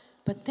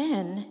 But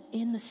then,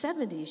 in the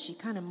 70s, she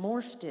kind of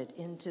morphed it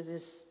into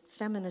this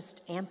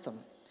feminist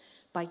anthem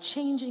by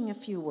changing a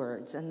few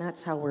words, and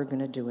that's how we're going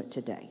to do it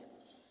today.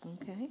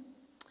 Okay?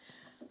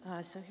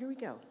 So here we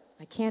go.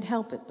 I Can't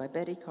Help It by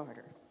Betty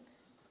Carter.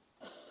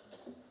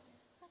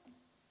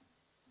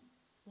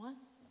 1,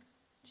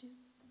 2,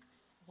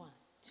 1,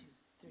 2,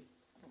 3,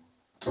 4.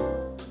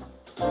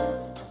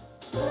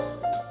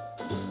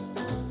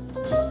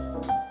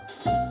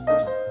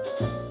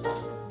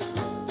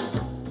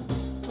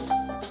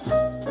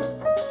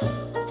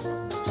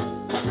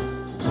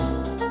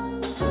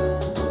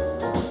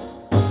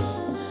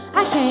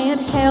 I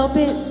can't help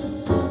it.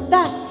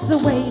 That's the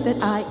way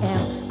that I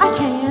am. I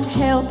can't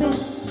help it.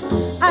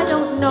 I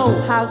don't know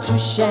how to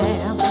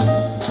sham.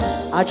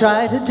 I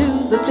try to do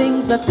the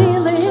things I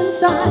feel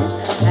inside,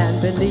 and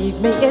believe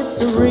me,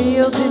 it's a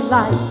real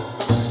delight.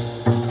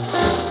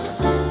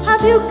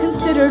 Have you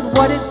considered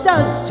what it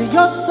does to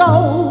your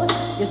soul?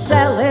 You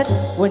sell it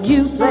when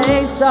you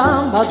play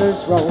some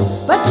other's role.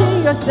 But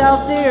be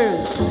yourself,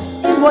 dears,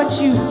 in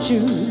what you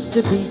choose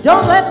to be.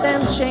 Don't let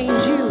them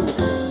change you.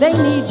 They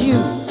need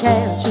you,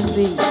 can't you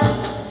see?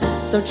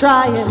 So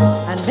try it,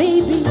 and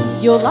maybe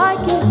you'll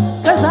like it,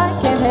 'cause I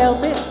can't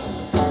help it.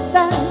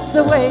 That's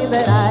the way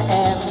that I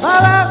am.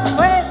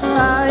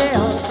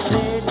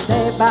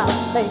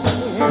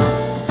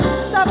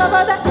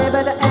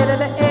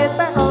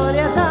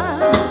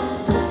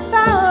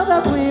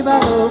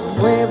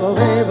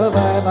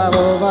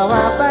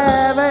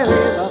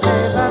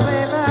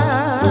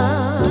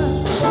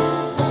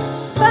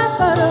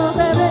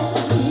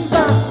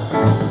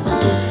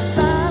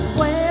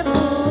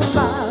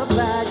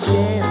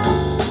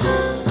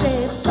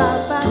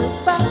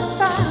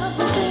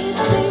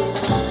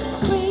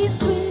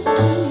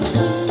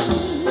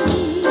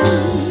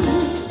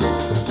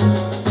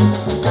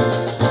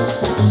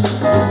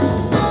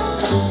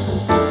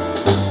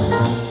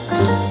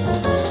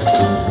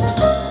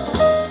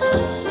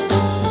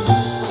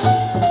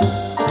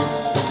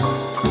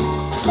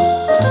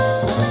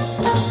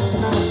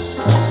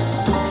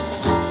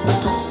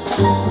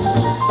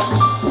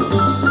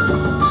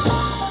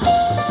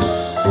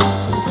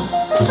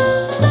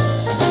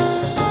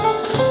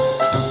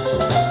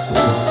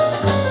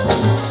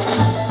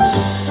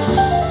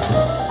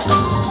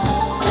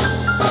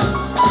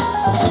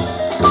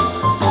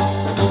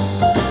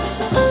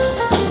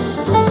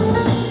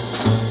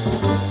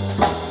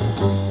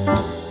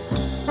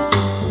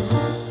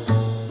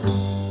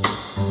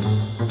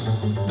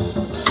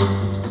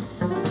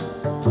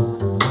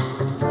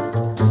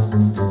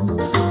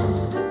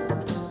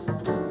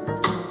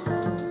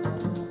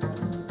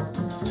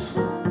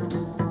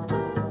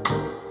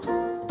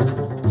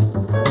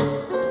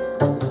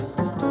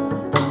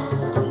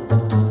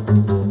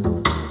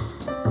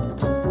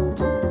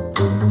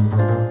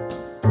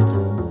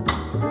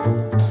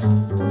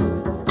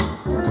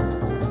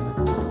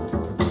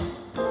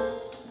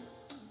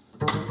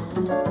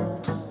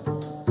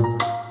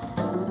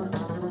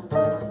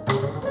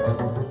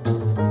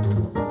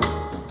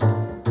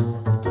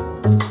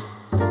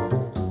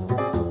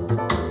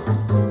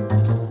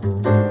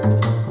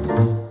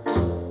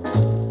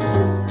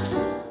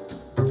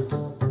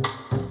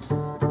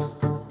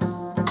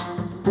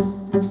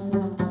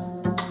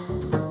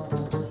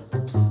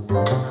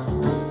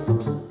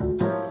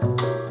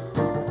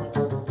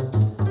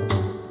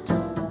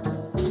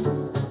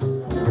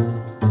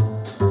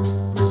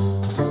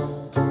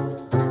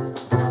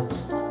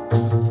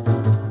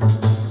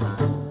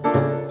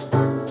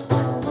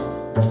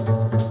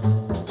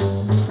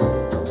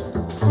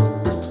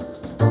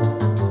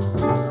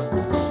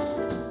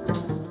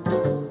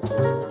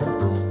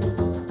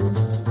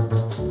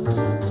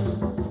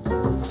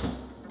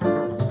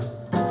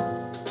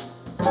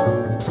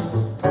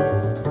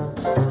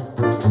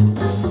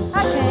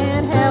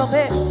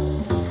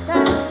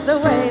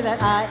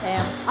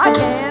 I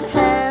can't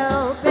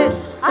help it,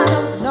 I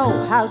don't know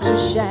how to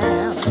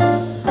sham.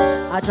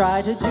 I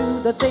try to do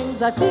the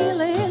things I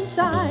feel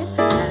inside,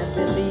 and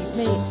believe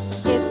me,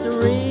 it's a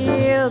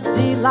real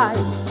delight.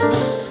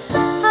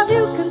 Have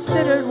you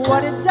considered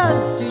what it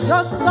does to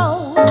your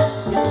soul?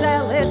 You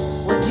sell it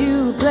when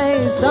you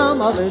play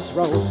some other's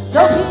role.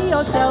 So be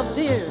yourself,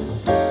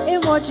 dears,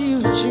 in what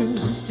you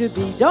choose to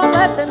be. Don't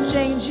let them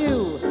change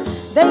you,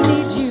 they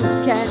need you,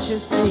 can't you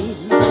see?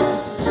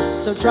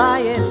 So try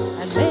it,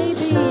 and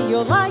maybe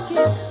you'll like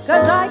it,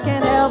 'cause I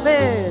can't help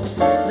it,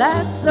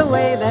 that's the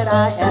way that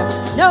I am.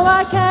 No,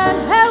 I can't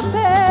help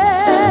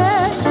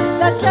it,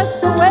 that's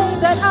just the way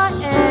that I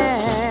am.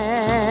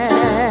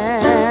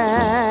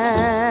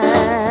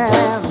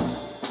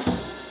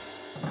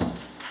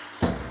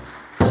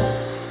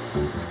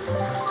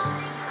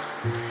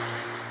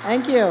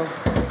 Thank you.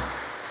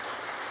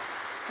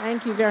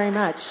 Thank you very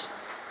much.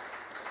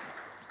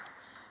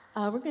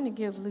 We're going to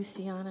give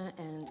Lucianna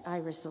and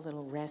Iris a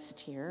little rest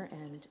here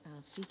and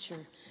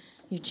feature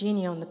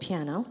Eugenia on the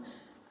piano.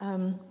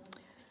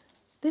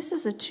 This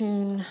is a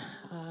tune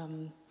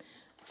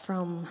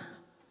from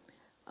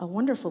a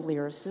wonderful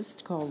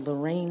lyricist called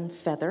Lorraine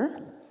Feather.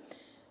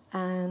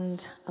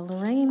 And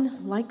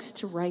Lorraine likes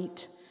to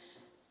write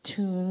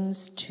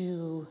tunes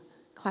to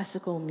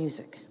classical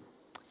music.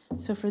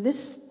 So for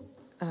this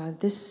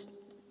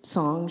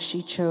song,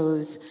 she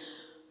chose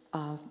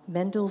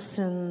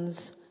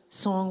Mendelssohn's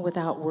Song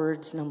Without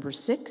Words, number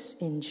 6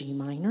 in G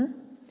minor,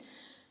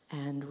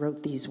 and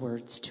wrote these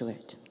words to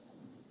it.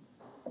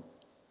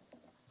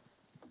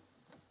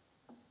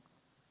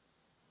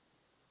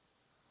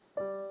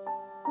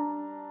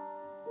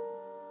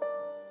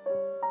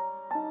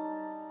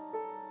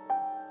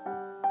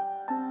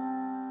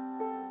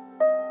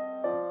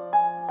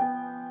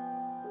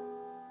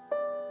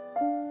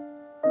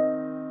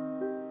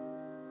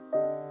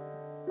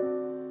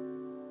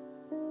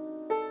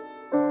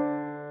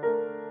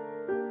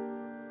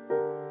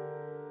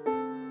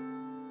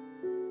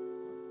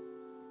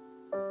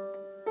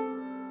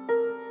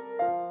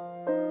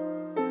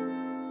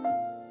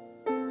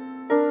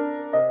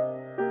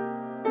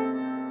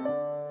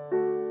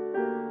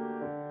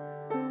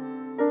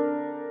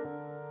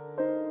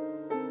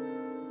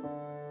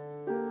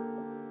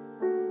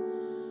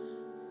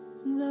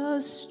 The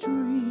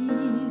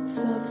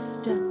streets of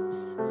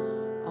steppes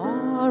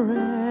are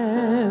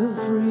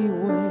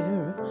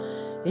everywhere.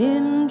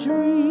 In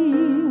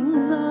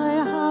dreams I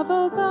have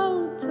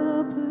about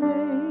the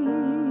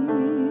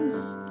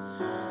place.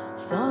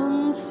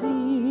 Some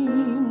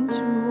seem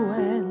to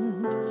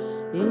end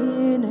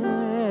in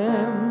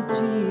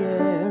empty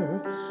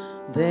air.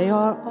 They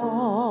are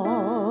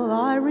all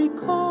I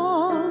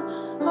recall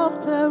of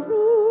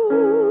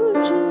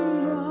Perugia,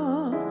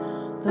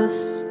 the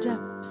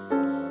steppes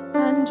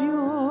and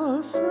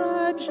your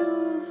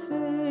fragile face.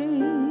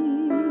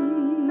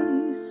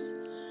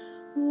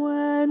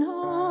 When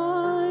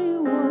I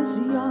was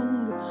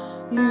young,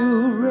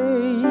 you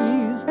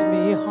raised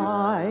me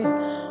high,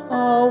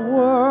 a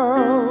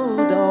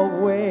world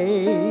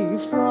away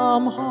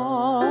from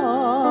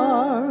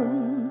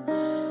harm.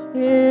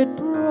 It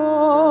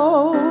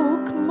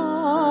broke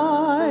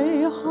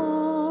my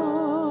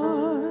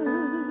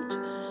heart,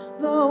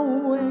 the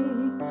way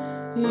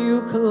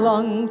you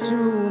clung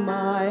to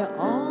my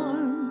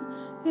arm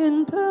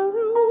in Perugia.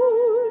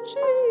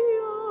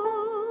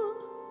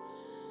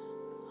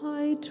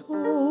 I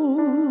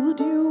told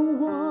you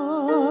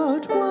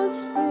what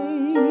was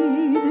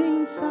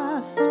fading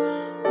fast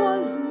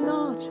was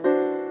not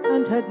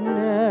and had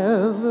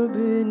never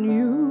been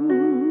you.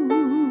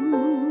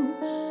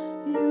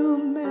 You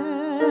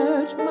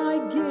met my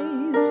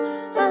gaze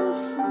and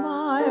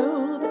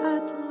smiled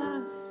at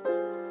last,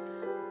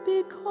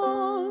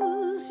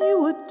 because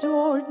you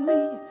adored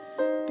me,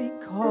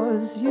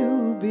 because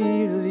you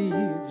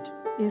believed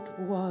it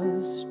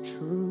was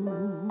true.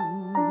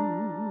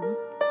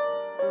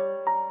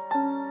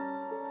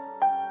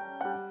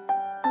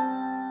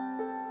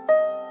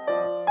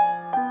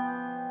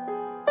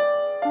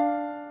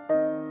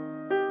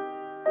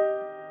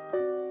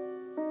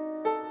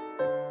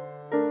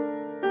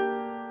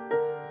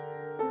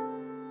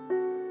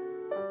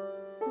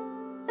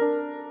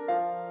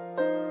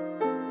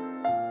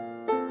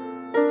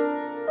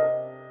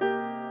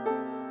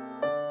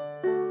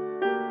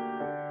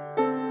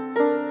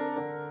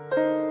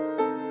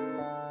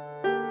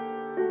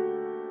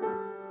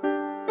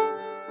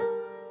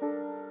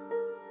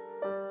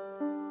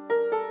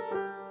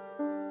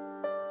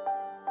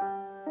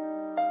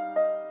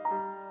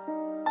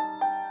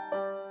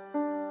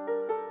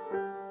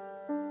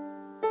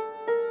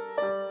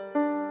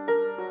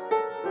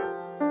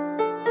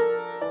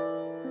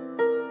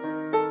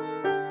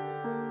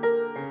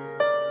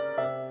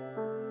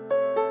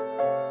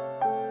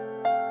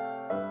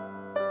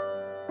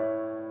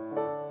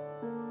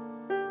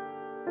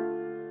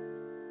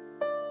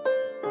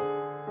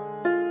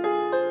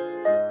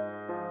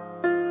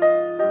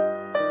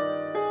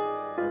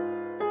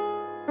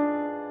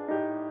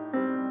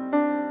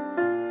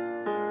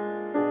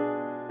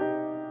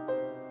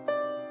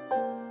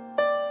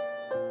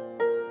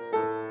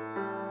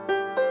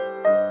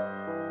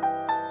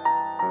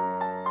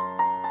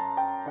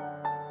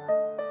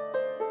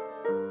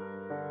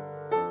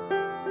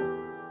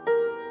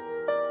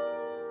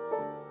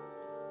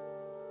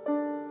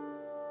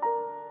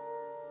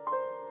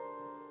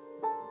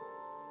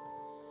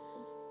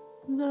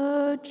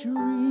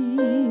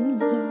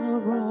 names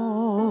are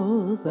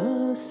all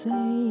the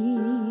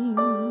same.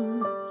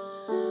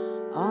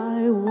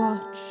 I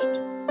watched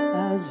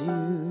as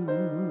you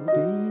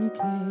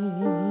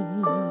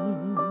became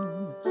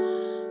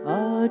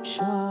a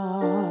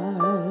child.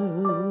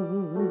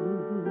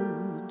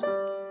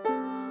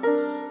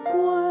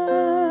 When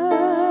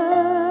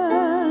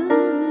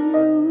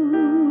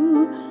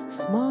you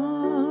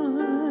smiled,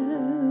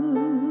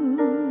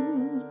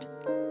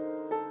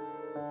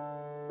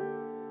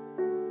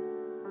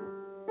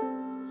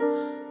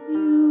 you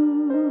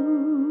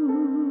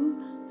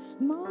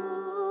smiled.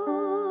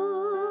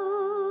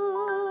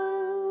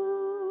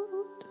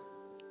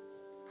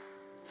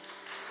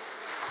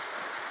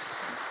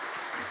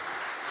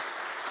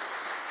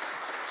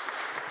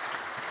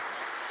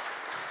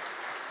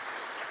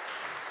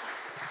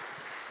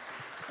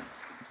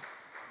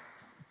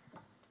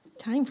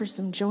 Time for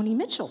some Joni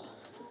Mitchell.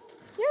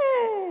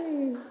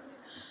 Yay!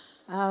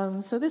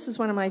 So this is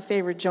one of my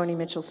favorite Joni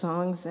Mitchell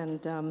songs,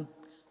 and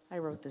I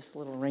wrote this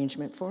little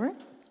arrangement for it.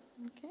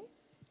 Okay,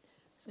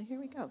 so here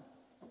we go.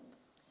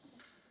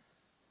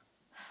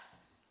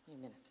 Wait a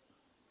minute.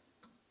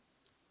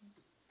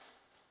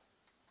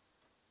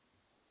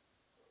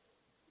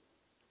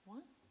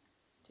 One,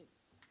 two,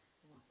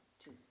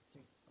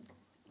 3.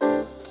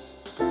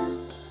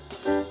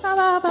 Ba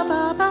ba ba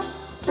ba ba.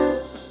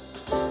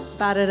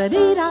 Ba da da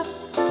dee da.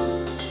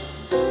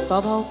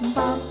 Ba ba ba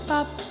ba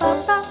ba ba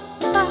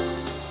ba.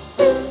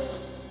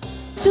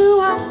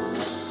 Do-ah.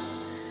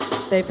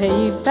 They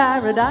paved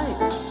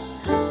paradise,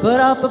 put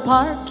up a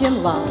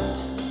parking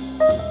lot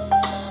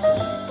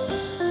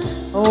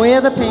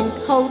with a pink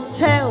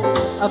hotel,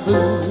 a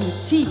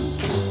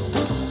boutique,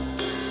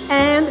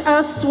 and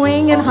a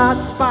swinging hot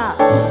spot.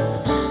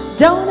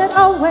 Don't it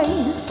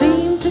always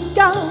seem to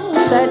go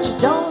that you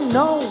don't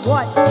know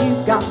what you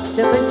got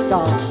till it's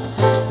gone?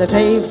 They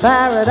paved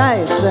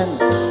paradise and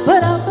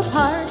put up a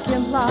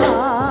parking lot.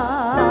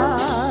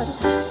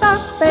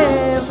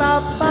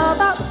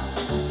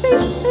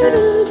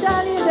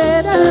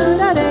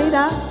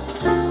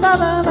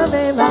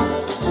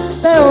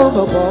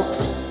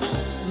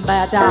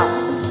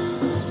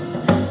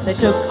 They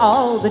took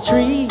all the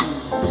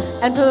trees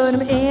and put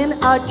them in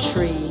a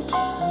tree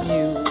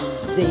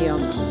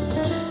museum.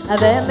 And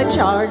then they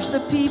charged the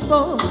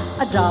people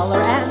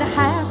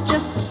 $1.50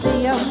 just to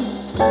see them.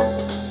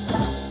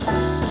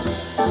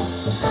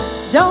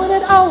 Don't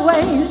it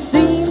always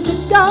seem to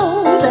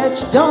go that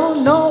you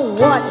don't know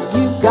what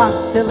you got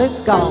till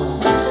it's gone?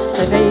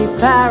 They made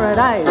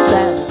paradise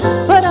and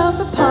put up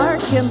a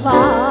parking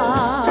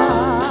lot.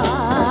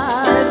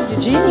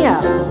 Eugenia.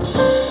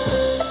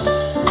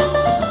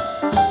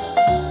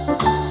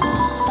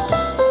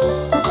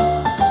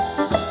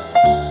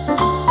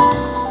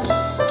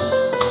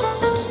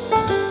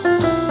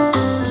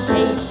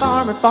 Hey,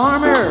 farmer,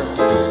 farmer,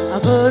 I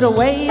put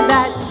away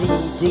that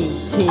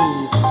DDT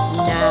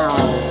now.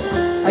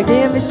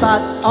 Give me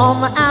spots on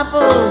my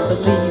apples, but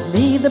leave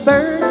me the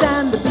birds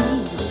and the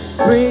bees.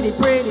 Pretty,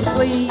 pretty,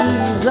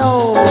 please.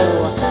 Oh,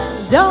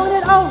 don't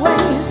it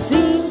always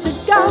seem to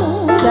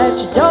go that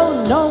you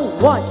don't know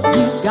what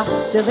you got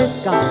till it's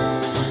gone?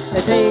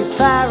 They paved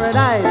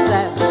paradise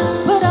and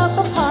put up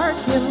a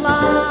parking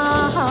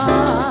lot.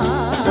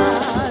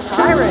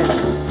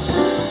 Iris.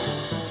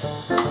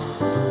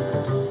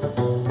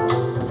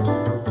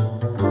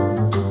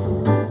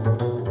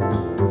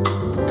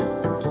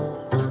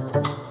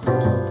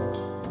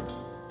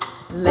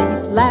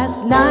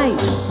 Last night,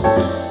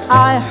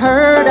 I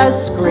heard a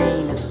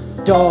screen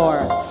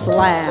door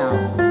slam,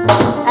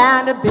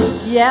 and a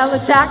big yellow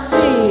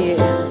taxi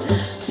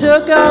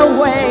took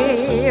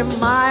away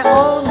my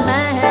old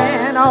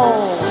man.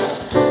 Oh,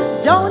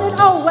 don't it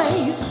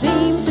always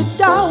seem to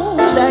go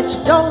that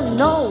you don't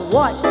know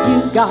what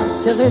you got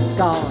till it's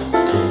gone?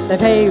 They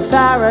paved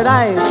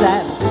paradise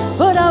and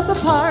put up a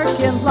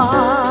parking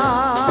lot.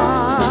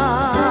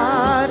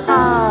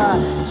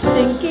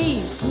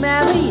 Stinky,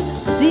 smelly,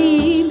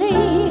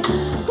 steamy,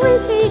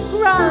 gritty,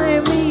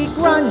 grimy,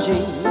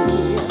 grungy,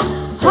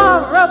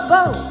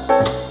 horrible,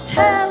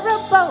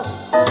 terrible.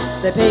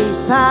 They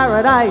paved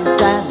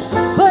paradise and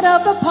put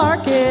up a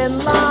parking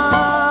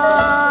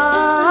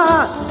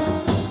lot.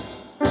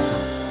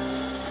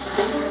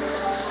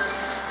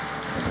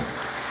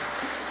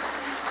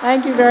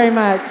 Thank you very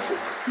much.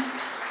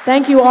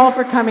 Thank you all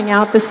for coming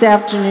out this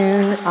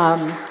afternoon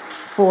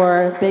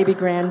for Baby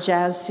Grand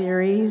Jazz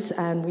Series,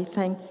 and we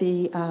thank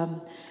the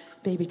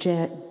Baby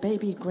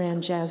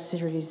Grand Jazz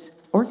Series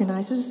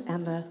organizers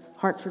and the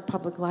Hartford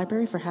Public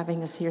Library for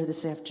having us here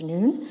this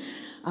afternoon.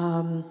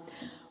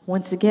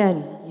 Once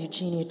again,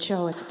 Eugenia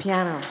Choe at the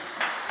piano,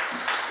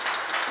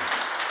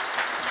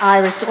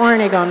 Iris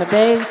Ornig on the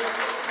bass,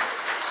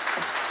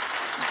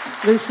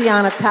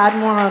 Lucianna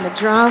Padmore on the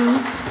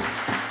drums,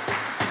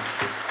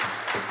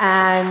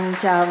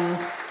 and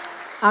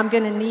I'm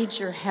going to need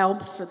your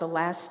help for the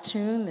last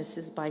tune. This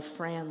is by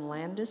Fran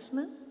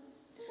Landesman.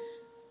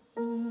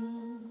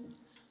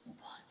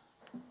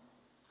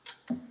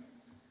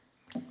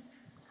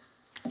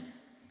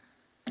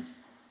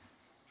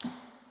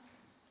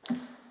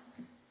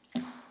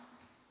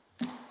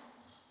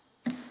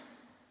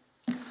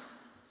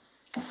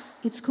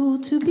 It's cool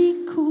to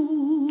be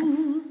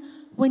cool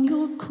when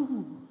you're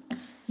cool.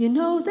 You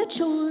know that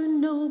you're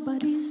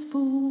nobody's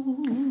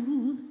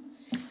fool.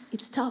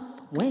 It's tough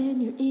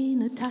when you're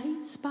in a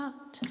tight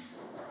spot,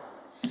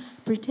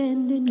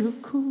 pretending you're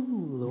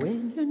cool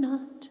when you're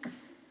not.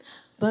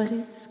 But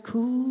it's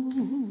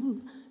cool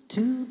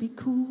to be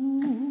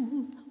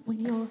cool when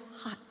you're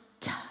hot.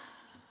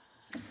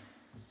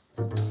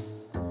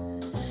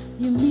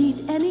 You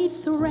meet any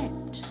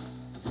threat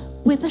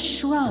with a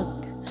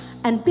shrug,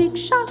 and big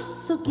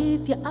shots will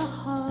give you a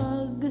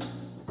hug.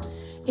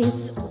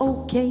 It's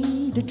okay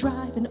to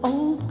drive an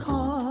old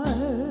car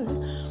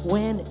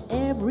when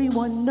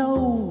everyone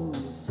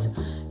knows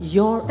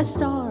you're a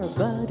star.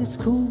 But it's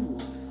cool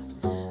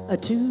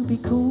to be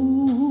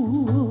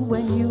cool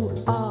when you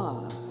are.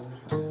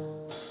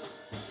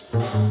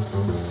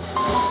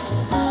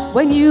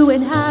 When you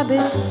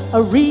inhabit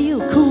a real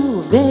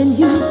cool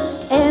venue,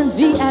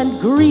 envy and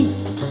grief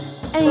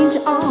ain't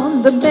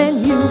on the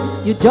menu.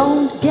 You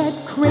don't get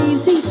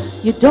crazy,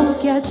 you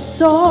don't get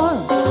sore.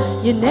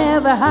 You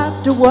never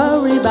have to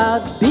worry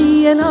about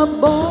being a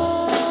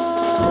bore.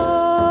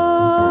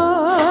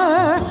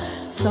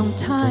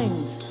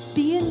 Sometimes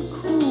being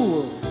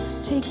cool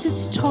takes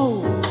its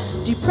toll.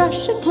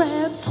 Depression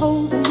grabs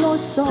hold of your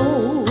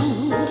soul.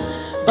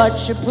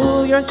 But you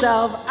pull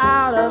yourself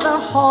out of the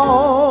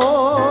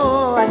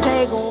hole and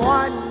take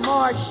one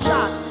more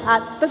shot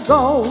at the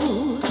goal.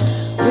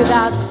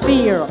 Without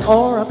fear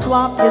or a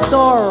flop, you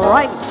soar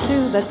right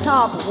to the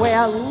top,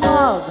 where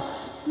love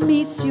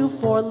meets you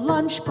for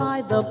lunch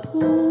by the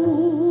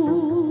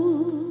pool.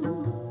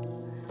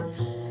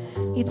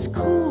 It's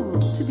cool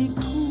to be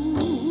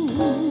cool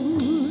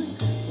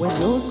when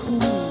you're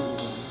cool.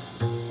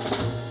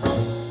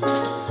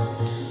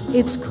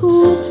 It's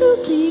cool to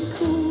be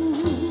cool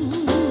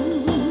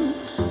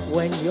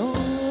when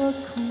you're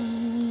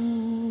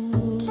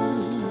cool.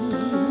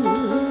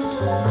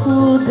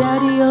 Cool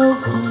daddy, oh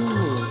cool.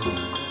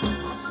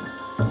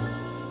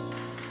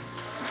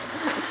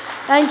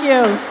 Thank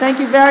you. Thank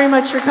you very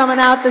much for coming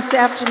out this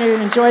afternoon.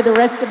 Enjoy the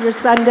rest of your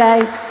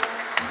Sunday.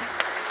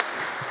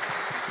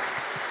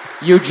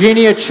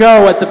 Eugenia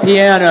Choe at the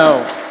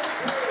piano.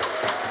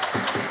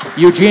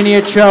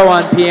 Eugenia Choe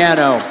on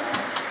piano.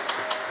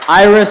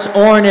 Iris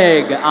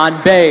Ornig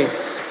on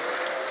bass.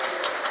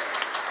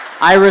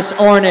 Iris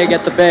Ornig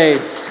at the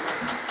bass.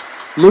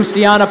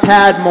 Lucianna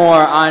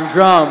Padmore on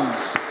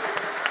drums.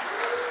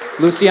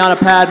 Lucianna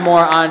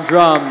Padmore on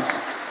drums.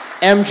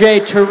 MJ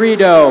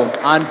Territo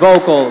on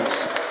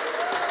vocals.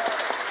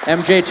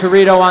 MJ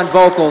Territo on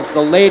vocals.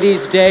 The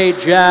Ladies' Day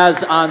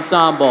Jazz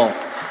Ensemble.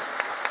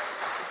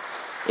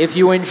 If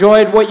you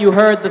enjoyed what you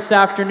heard this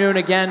afternoon,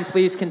 again,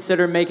 please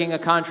consider making a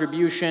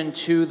contribution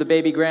to the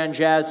Baby Grand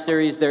Jazz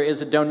Series. There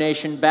is a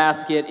donation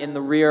basket in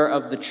the rear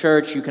of the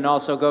church. You can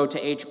also go to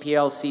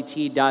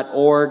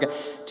hplct.org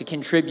to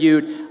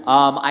contribute.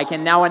 I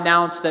can now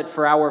announce that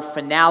for our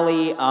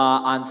finale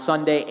on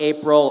Sunday,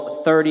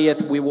 April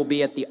 30th, we will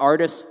be at the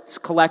Artists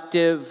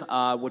Collective,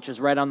 which is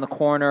right on the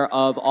corner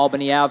of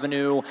Albany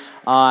Avenue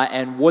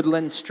and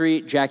Woodland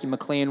Street, Jackie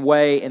McLean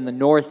Way, in the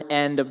north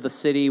end of the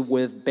city,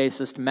 with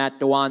bassist Matt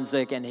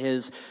Dwanzik and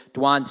his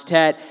Dwan's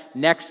Tet.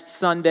 Next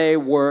Sunday,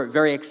 we're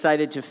very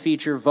excited to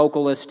feature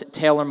vocalist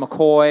Taylor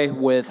McCoy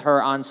with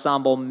her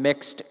ensemble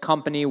Mixed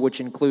Company, which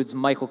includes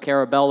Michael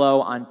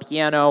Carabello on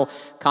piano,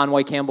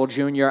 Conway Campbell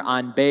Jr.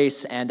 on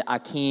bass, and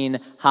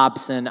Akeen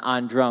Hobson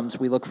on drums.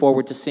 We look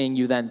forward to seeing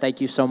you then. Thank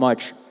you so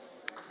much.